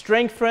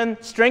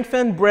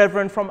 Strengthen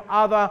brethren from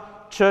other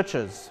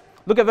churches.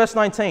 Look at verse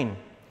 19.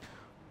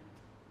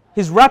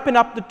 He's wrapping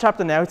up the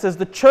chapter now. He says,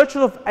 the churches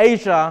of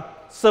Asia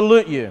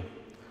salute you.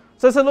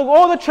 So he said, look,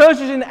 all the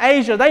churches in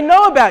Asia, they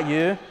know about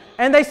you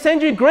and they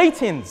send you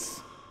greetings.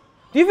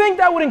 Do you think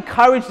that would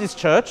encourage this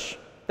church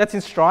that's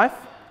in strife?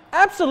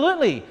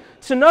 Absolutely.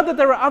 To know that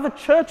there are other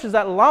churches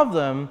that love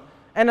them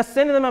and are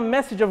sending them a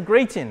message of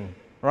greeting,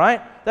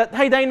 right? That,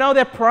 hey, they know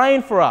they're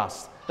praying for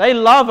us. They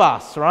love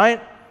us,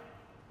 right?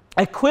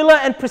 Aquila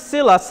and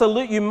Priscilla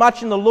salute you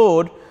much in the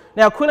Lord.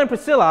 Now, Aquila and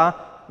Priscilla,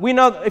 we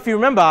know, if you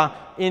remember,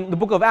 in the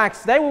book of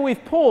Acts, they were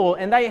with Paul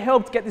and they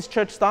helped get this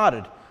church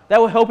started. They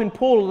were helping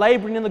Paul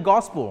laboring in the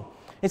gospel.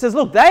 He says,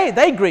 look,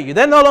 they greet you.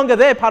 They're no longer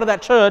there, part of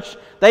that church.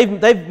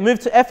 They've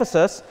moved to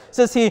Ephesus. It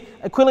says here,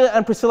 Aquila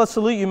and Priscilla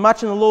salute you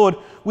much in the Lord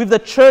with the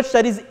church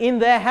that is in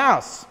their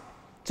house.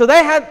 So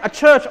they had a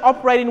church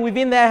operating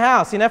within their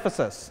house in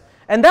Ephesus.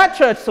 And that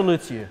church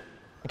salutes you.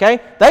 Okay?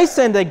 They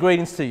send their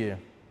greetings to you.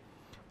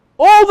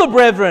 All the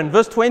brethren,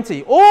 verse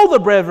 20, all the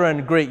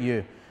brethren greet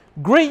you.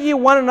 Greet you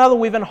one another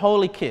with an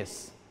holy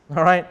kiss.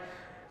 All right?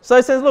 So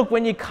it says, look,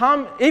 when you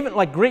come, even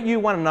like greet you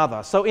one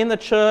another. So in the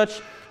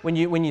church, when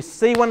you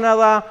see one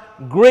another,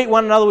 greet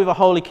one another with a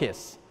holy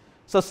kiss.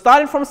 So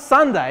starting from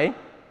Sunday,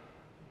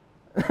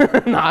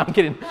 no, I'm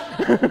kidding.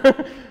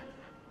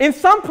 In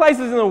some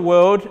places in the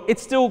world,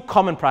 it's still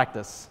common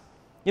practice.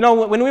 You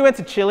know, when we went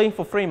to Chile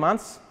for 3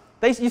 months,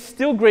 you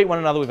still greet one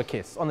another with a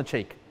kiss on the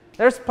cheek.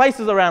 There's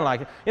places around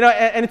like, you know,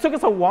 and it took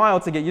us a while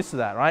to get used to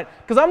that, right?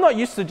 Because I'm not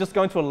used to just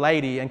going to a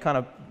lady and kind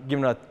of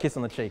giving her a kiss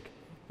on the cheek.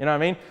 You know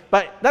what I mean?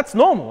 But that's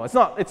normal. It's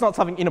not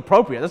something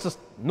inappropriate. That's just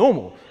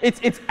normal.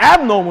 It's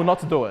abnormal not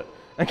to do it.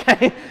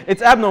 Okay?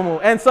 It's abnormal.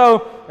 And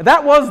so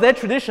that was their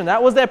tradition.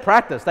 That was their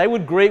practice. They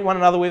would greet one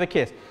another with a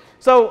kiss.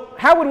 So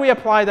how would we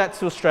apply that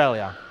to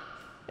Australia?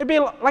 It'd be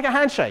like a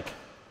handshake.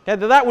 Okay?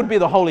 That would be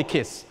the holy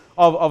kiss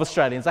of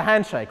Australians, a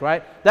handshake,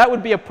 right? That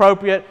would be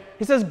appropriate.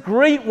 He says,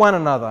 greet one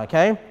another,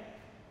 okay?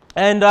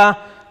 And,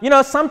 you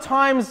know,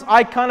 sometimes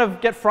I kind of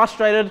get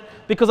frustrated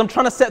because I'm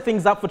trying to set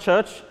things up for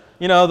church.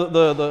 You know,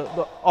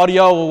 the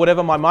audio or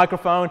whatever, my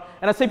microphone,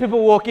 and I see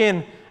people walk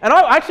in, and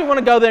I actually want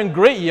to go there and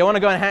greet you. I want to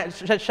go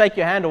and shake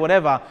your hand or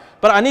whatever,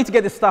 but I need to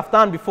get this stuff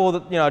done before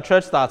the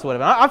church starts or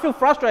whatever. I feel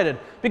frustrated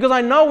because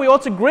I know we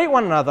ought to greet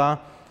one another,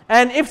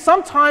 and if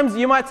sometimes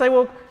you might say,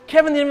 well,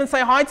 Kevin didn't even say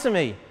hi to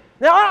me.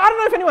 Now, I don't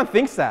know if anyone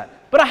thinks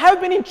that, but I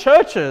have been in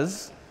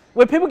churches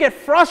where people get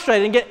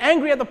frustrated and get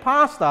angry at the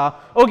pastor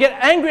or get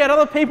angry at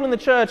other people in the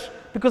church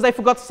because they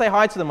forgot to say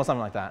hi to them or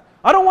something like that.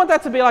 I don't want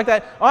that to be like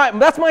that. All right,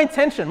 that's my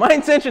intention. My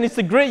intention is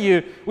to greet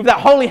you with that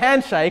holy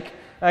handshake,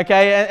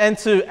 okay, and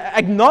to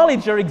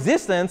acknowledge your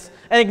existence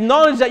and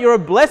acknowledge that you're a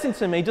blessing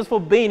to me just for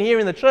being here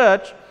in the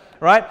church,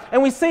 right?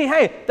 And we see,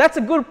 hey, that's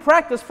a good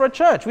practice for a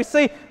church. We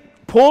see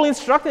Paul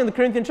instructing the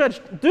Corinthian church,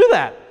 do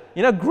that.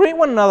 You know, greet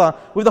one another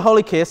with the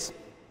holy kiss.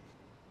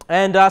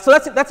 And so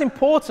that's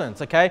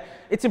important, okay?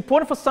 It's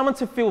important for someone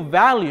to feel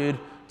valued,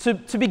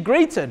 to be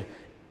greeted.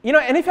 You know,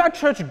 and if our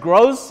church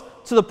grows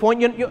to the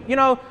point, you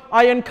know,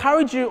 I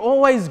encourage you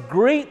always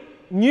greet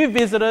new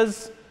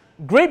visitors,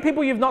 greet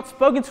people you've not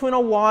spoken to in a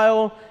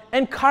while,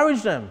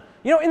 encourage them.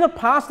 You know, in the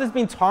past, there's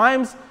been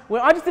times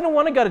where I just didn't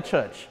want to go to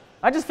church.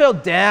 I just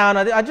felt down.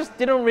 I just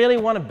didn't really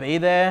want to be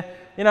there,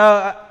 you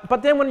know.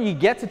 But then when you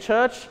get to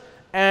church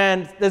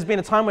and there's been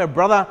a time where,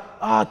 brother,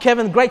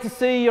 Kevin, great to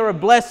see you. You're a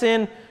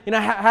blessing. You know,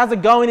 how's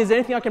it going? Is there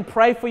anything I can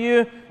pray for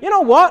you? You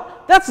know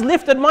what? That's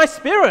lifted my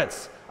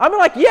spirits. I'm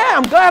like, yeah,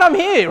 I'm glad I'm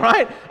here,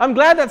 right? I'm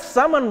glad that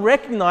someone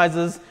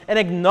recognizes and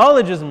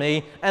acknowledges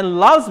me and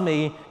loves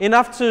me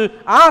enough to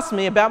ask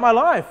me about my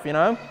life, you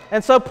know?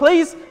 And so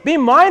please be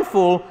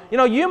mindful. You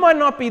know, you might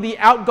not be the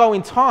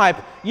outgoing type.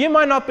 You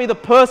might not be the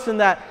person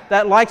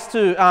that likes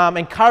to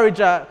encourage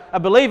a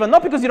believer,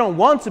 not because you don't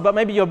want to, but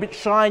maybe you're a bit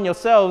shy in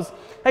yourselves.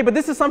 Hey, but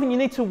this is something you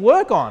need to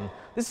work on.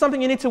 This is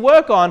something you need to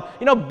work on.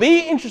 You know,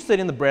 be interested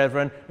in the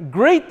brethren,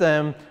 greet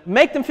them,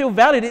 make them feel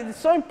valued. It's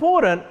so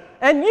important.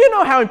 And you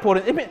know how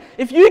important.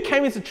 If you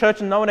came into church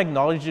and no one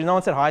acknowledged you, no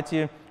one said hi to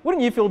you,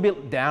 wouldn't you feel a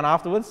bit down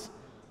afterwards?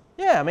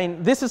 Yeah, I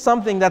mean, this is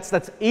something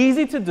that's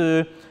easy to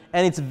do,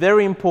 and it's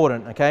very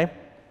important, okay?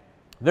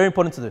 Very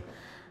important to do.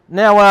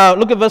 Now,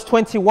 look at verse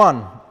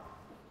 21.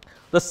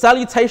 The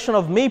salutation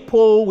of me,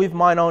 Paul, with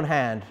mine own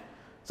hand.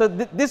 So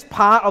this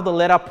part of the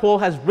letter, Paul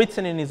has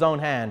written in his own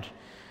hand.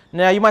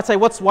 Now, you might say,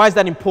 why is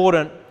that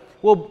important?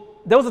 Well,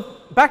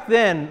 back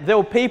then, there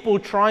were people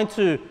trying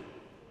to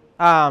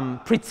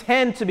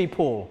pretend to be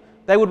Paul.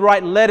 They would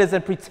write letters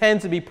and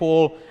pretend to be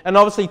Paul and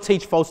obviously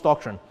teach false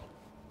doctrine.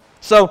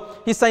 So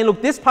he's saying,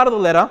 look, this part of the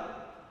letter,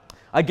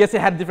 I guess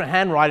it had different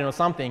handwriting or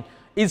something,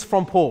 is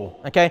from Paul,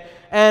 okay?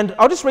 And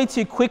I'll just read to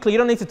you quickly. You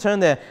don't need to turn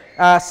there.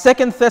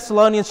 2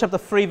 Thessalonians chapter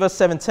 3, verse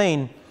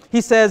 17.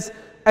 He says,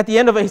 at the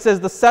end of it, he says,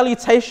 the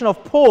salutation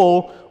of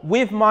Paul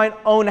with mine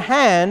own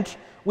hand,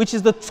 which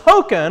is the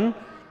token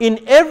in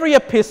every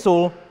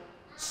epistle,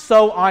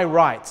 so I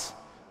write.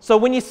 So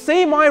when you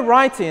see my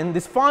writing,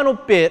 this final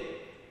bit,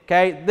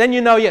 okay, then you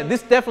know, yeah,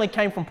 this definitely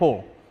came from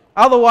Paul.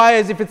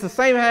 Otherwise, if it's the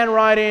same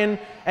handwriting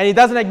and he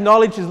doesn't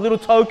acknowledge his little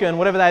token,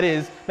 whatever that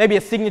is, maybe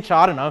a signature,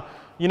 I don't know,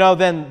 you know,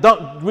 then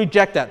don't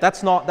reject that.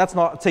 That's not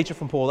a teacher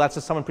from Paul. That's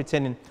just someone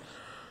pretending.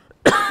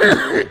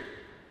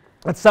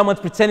 That's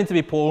someone's pretending to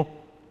be Paul,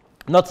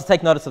 not to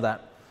take notice of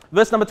that.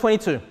 Verse number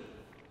 22.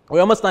 We're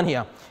almost done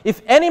here.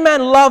 If any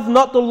man love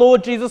not the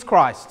Lord Jesus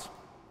Christ,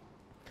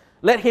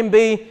 let him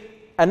be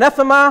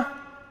anathema,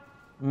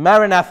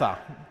 maranatha.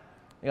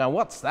 You go,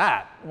 what's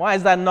that? Why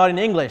is that not in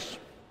English?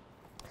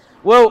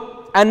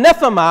 Well,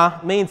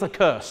 anathema means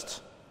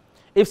accursed.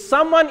 If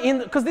someone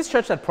because this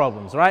church had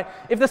problems, right?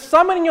 If there's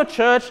someone in your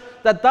church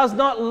that does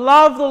not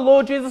love the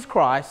Lord Jesus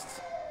Christ,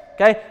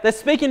 okay, they're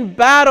speaking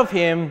bad of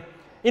him.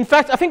 In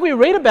fact, I think we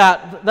read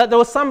about that there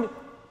was some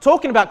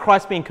talking about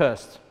Christ being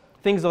cursed,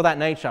 things of that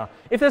nature.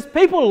 If there's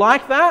people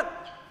like that,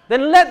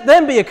 then let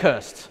them be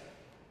accursed,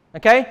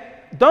 okay?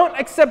 Don't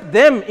accept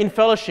them in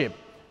fellowship.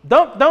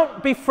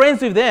 Don't be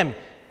friends with them.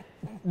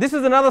 This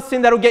is another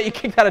sin that will get you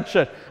kicked out of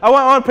church. I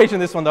won't preach on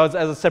this one though as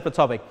a separate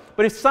topic.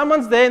 But if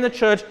someone's there in the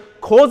church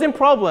causing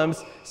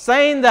problems,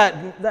 saying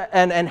that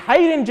and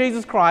hating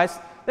Jesus Christ,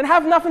 then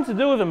have nothing to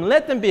do with them.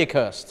 Let them be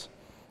accursed.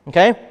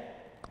 Okay?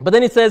 But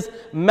then it says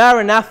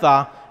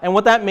Maranatha, and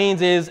what that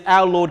means is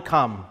our Lord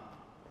come.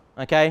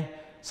 Okay?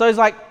 So it's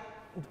like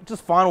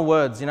just final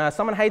words. You know, if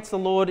someone hates the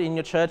Lord in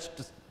your church,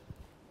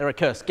 they're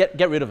accursed.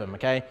 Get rid of them.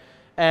 Okay?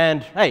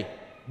 And hey,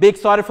 be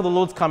excited for the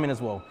Lord's coming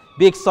as well.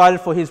 Be excited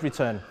for his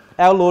return.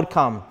 Our Lord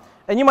come.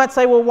 And you might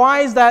say, well, why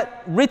is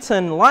that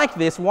written like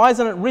this? Why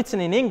isn't it written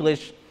in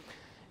English?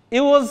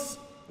 It was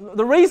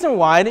the reason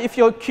why, and if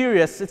you're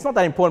curious, it's not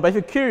that important, but if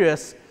you're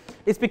curious,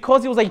 it's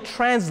because it was a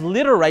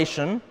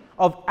transliteration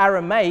of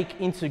Aramaic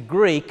into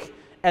Greek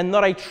and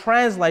not a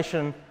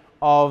translation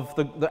of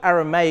the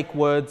Aramaic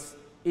words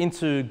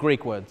into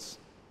Greek words.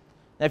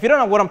 Now, if you don't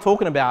know what I'm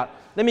talking about,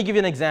 let me give you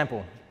an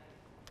example.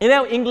 In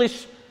our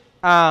English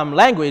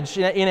language,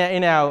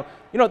 in our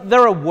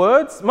there are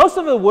words. Most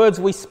of the words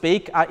we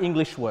speak are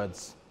English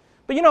words.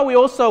 But we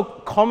also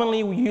commonly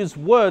use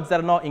words that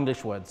are not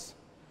English words.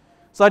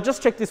 So I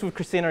just checked this with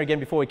Christina again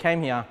before we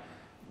came here.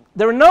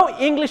 There are no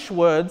English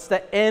words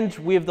that end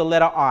with the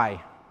letter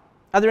I.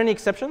 Are there any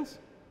exceptions?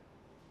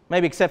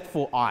 Maybe except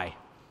for I.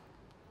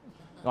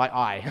 Like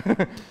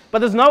I. But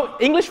there's no,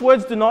 English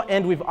words do not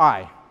end with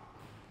I.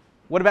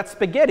 What about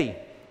spaghetti?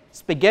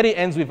 Spaghetti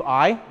ends with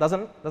I,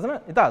 doesn't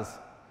it? It does.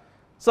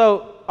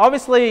 So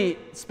obviously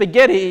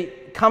spaghetti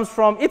comes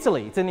from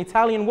Italy. It's an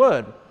Italian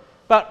word.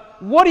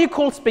 But what do you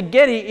call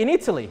spaghetti in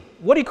Italy?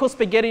 What do you call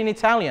spaghetti in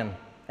Italian?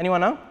 Anyone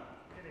know?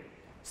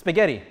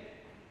 Spaghetti.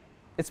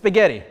 It's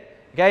spaghetti.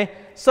 Okay?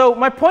 So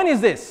my point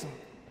is this.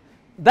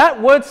 That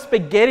word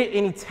spaghetti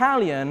in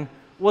Italian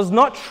was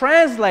not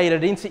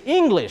translated into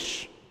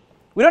English.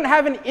 We don't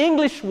have an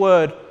English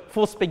word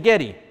for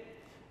spaghetti.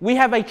 We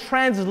have a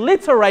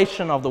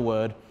transliteration of the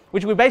word,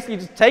 which we basically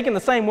just taken the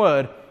same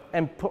word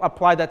and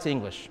applied that to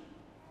English.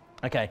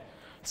 Okay.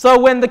 So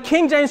when the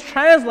King James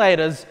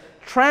translators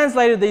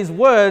translated these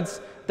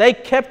words, they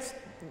kept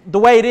the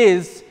way it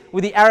is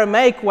with the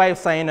Aramaic way of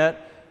saying it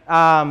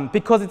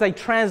because it's a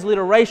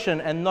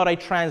transliteration and not a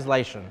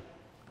translation.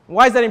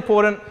 Why is that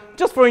important?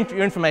 Just for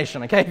your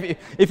information, okay,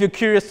 if you're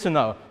curious to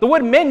know. The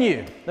word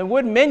menu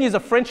is a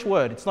French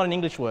word. It's not an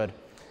English word.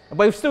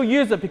 But we still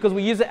use it because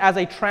we use it as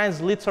a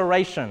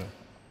transliteration,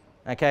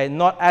 okay,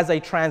 not as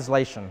a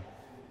translation.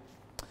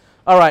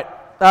 All right,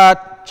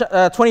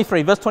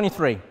 23, verse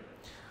 23.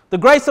 The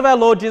grace of our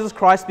Lord Jesus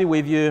Christ be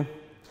with you.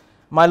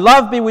 My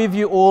love be with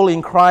you all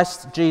in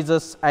Christ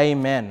Jesus.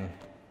 Amen.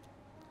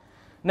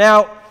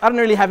 Now, I don't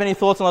really have any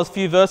thoughts on those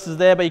few verses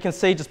there, but you can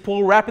see just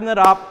Paul wrapping it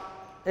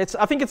up.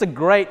 I think it's a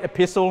great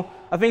epistle.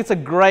 I think it's a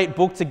great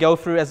book to go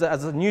through as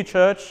a new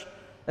church,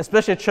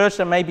 especially a church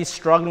that may be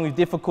struggling with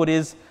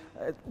difficulties.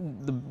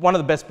 One of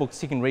the best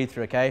books you can read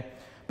through, okay?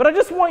 But I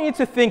just want you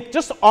to think,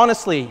 just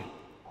honestly,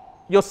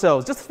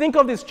 yourselves, just think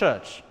of this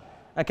church,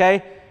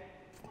 okay?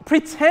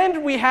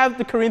 Pretend we have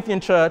the Corinthian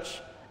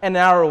church an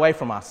hour away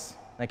from us,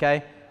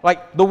 okay?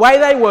 Like the way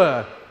they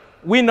were,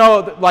 we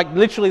know that, like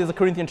literally there's a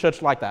Corinthian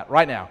church like that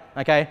right now,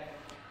 okay?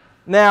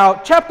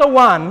 Now, chapter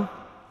 1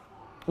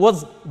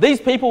 was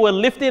these people were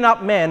lifting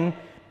up men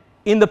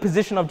in the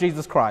position of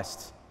Jesus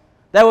Christ.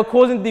 They were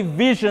causing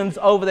divisions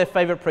over their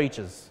favorite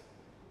preachers,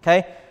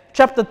 okay?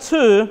 Chapter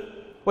 2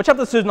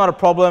 is not a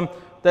problem.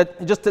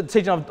 That just the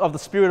teaching of the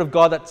Spirit of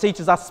God that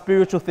teaches us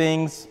spiritual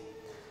things.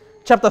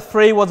 Chapter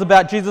 3 was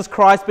about Jesus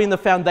Christ being the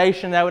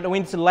foundation, that we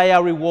need to lay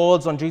our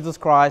rewards on Jesus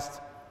Christ.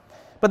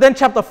 But then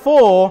chapter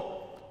 4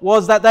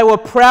 was that they were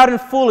proud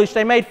and foolish.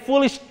 They made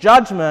foolish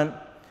judgment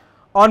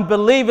on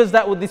believers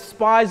that were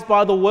despised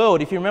by the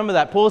world. If you remember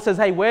that, Paul says,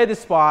 hey, we're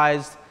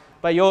despised,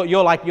 but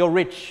you're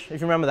rich,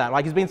 if you remember that.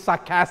 Like he's being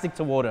sarcastic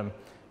toward them.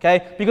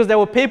 Okay? Because there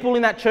were people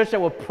in that church that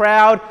were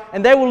proud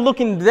and they were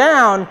looking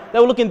down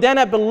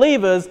at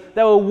believers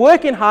that were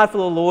working hard for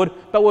the Lord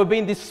but were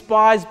being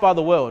despised by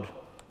the world.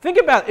 Think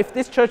about if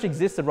this church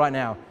existed right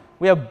now.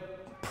 We have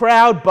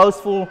proud,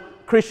 boastful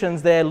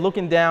Christians there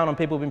looking down on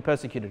people who've been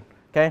persecuted.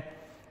 Okay?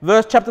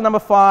 Chapter number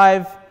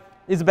 5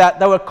 is about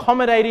they were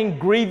accommodating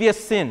grievous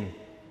sin.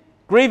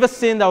 Grievous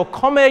sin, they were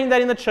accommodating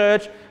that in the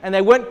church and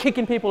they weren't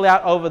kicking people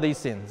out over these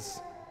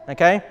sins.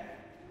 Okay?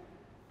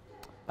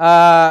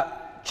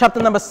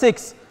 Chapter number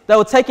 6, they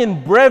were taking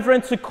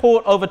brethren to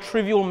court over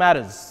trivial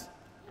matters.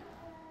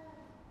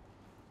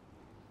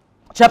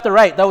 Chapter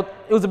 8,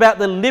 it was about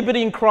the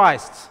liberty in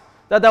Christ.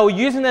 That they were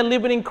using their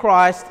liberty in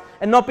Christ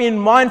and not being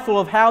mindful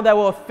of how they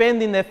were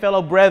offending their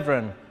fellow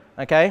brethren.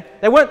 Okay?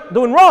 They weren't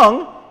doing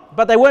wrong,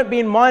 but they weren't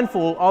being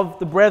mindful of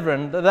the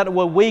brethren that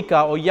were weaker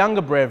or younger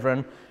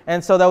brethren.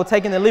 And so they were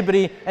taking their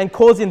liberty and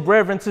causing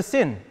brethren to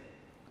sin.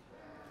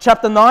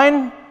 Chapter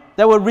 9,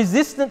 they were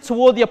resistant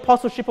toward the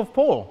apostleship of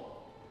Paul.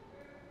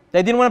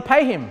 They didn't want to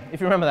pay him, if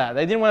you remember that.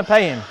 They didn't want to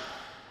pay him.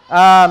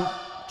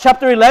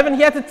 Chapter 11,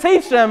 he had to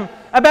teach them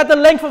about the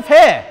length of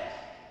hair.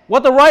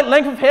 What the right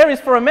length of hair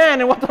is for a man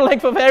and what the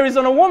length of hair is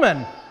on a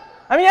woman.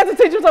 I mean, he had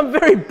to teach them some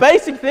very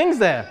basic things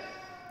there.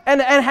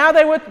 And how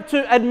they were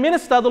to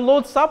administer the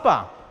Lord's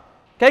Supper.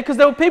 Okay, because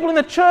there were people in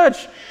the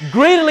church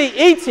greedily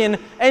eating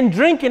and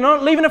drinking,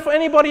 not leaving it for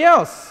anybody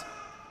else.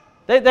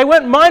 They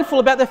weren't mindful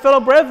about their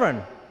fellow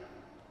brethren.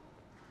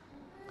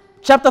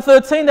 Chapter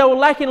 13, they were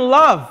lacking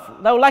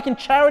love. They were lacking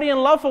charity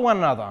and love for one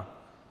another.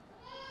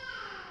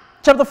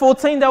 Chapter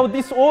 14, they were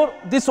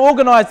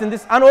disorganized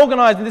and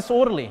unorganized and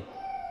disorderly.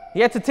 He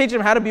had to teach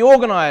them how to be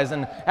organized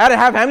and how to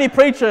have how many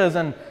preachers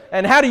and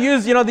how to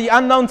use, the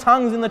unknown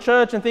tongues in the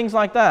church and things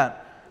like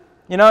that.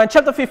 In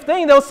chapter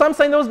 15, there was some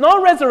saying there was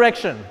no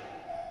resurrection.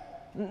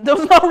 There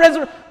was no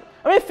resurrection.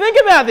 I mean, think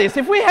about this.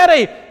 If we had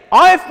a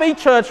IFB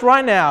church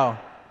right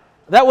now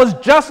that was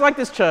just like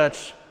this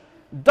church,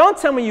 don't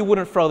tell me you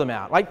wouldn't throw them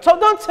out. Like,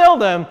 don't tell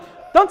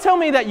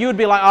me that you would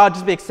be like,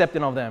 just be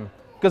accepting of them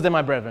because they're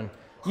my brethren.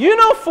 You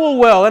know full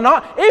well, and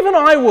even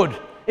I would.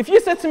 If you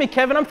said to me,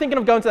 Kevin, I'm thinking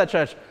of going to that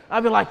church,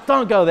 I'd be like,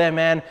 don't go there,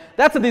 man.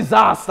 That's a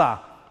disaster.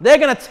 They're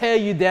going to tear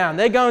you down.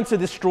 They're going to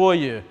destroy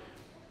you.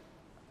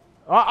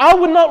 I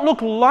would not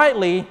look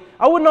lightly.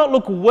 I would not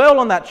look well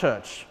on that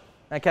church.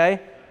 Okay?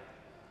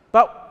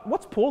 But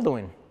what's Paul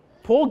doing?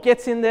 Paul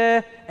gets in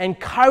there,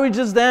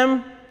 encourages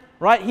them,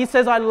 right? He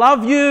says, I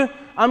love you.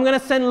 I'm going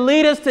to send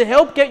leaders to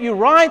help get you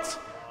right.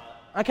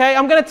 Okay?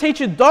 I'm going to teach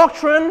you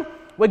doctrine.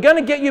 We're going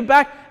to get you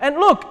back. And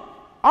look,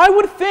 I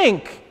would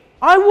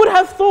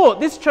have thought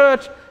this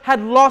church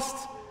had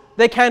lost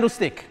their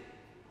candlestick.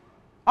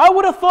 I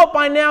would have thought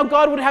by now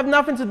God would have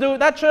nothing to do with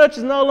that church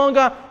is no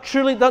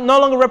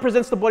longer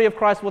represents the body of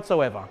Christ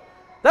whatsoever.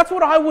 That's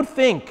what I would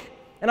think.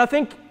 And I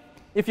think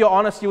if you're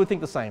honest, you would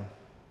think the same.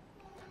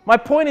 My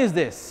point is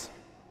this.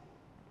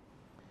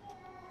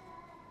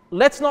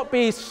 Let's not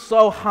be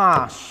so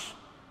harsh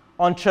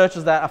on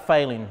churches that are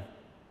failing.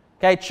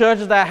 Okay,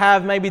 churches that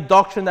have maybe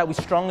doctrine that we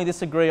strongly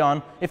disagree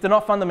on, if they're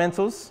not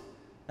fundamentals.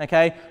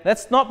 Okay,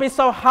 let's not be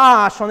so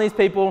harsh on these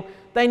people.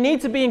 They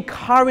need to be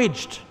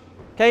encouraged.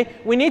 Okay,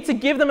 we need to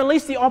give them at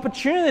least the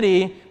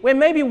opportunity where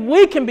maybe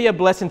we can be a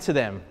blessing to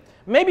them.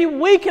 Maybe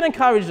we can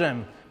encourage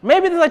them.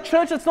 Maybe there's a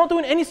church that's not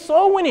doing any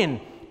soul winning,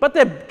 but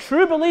they're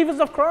true believers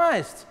of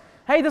Christ.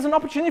 Hey, there's an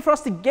opportunity for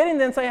us to get in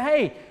there and say,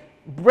 hey,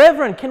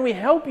 brethren, can we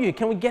help you?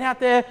 Can we get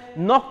out there,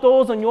 knock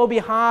doors on your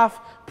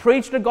behalf,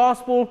 preach the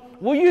gospel?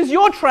 We'll use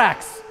your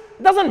tracts.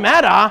 It doesn't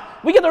matter.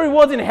 We get the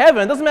rewards in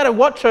heaven. It doesn't matter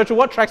what church or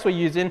what tracts we're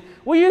using.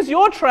 We'll use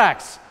your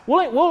tracts.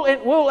 We'll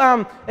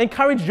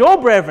encourage your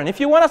brethren. If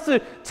you want us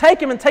to take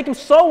them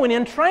soul winning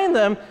and train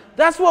them,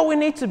 that's what we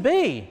need to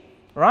be,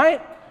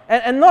 right?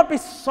 And not be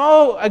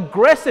so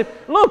aggressive.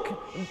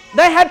 Look,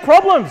 they had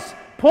problems.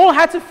 Paul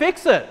had to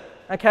fix it,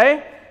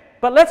 okay?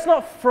 But let's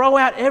not throw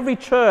out every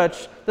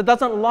church that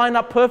doesn't line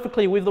up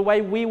perfectly with the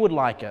way we would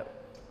like it,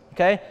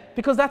 okay?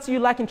 Because that's you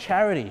lacking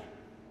charity.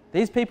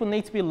 These people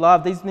need to be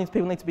loved. These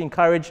people need to be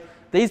encouraged.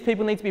 These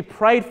people need to be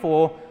prayed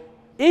for.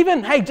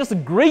 Even, hey, just a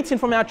greeting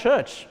from our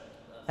church.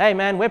 Hey,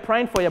 man, we're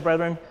praying for you,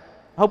 brethren.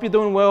 I hope you're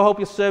doing well. I hope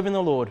you're serving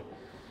the Lord.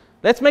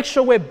 Let's make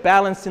sure we're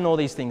balanced in all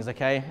these things,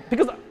 okay?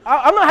 Because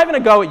I'm not having a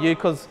go at you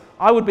because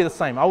I would be the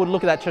same. I would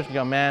look at that church and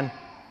go, man,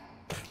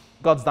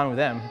 God's done with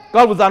them.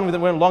 God was done with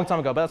them a long time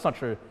ago, but that's not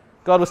true.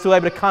 God was still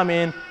able to come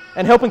in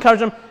and help encourage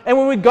them. And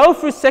when we go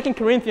through 2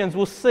 Corinthians,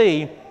 we'll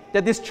see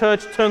that this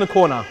church turned the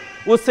corner.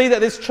 We'll see that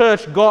this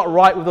church got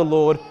right with the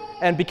Lord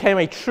and became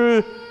a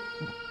true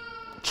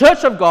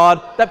church of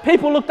God that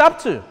people looked up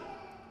to.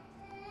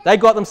 They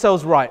got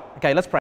themselves right. Okay, let's pray.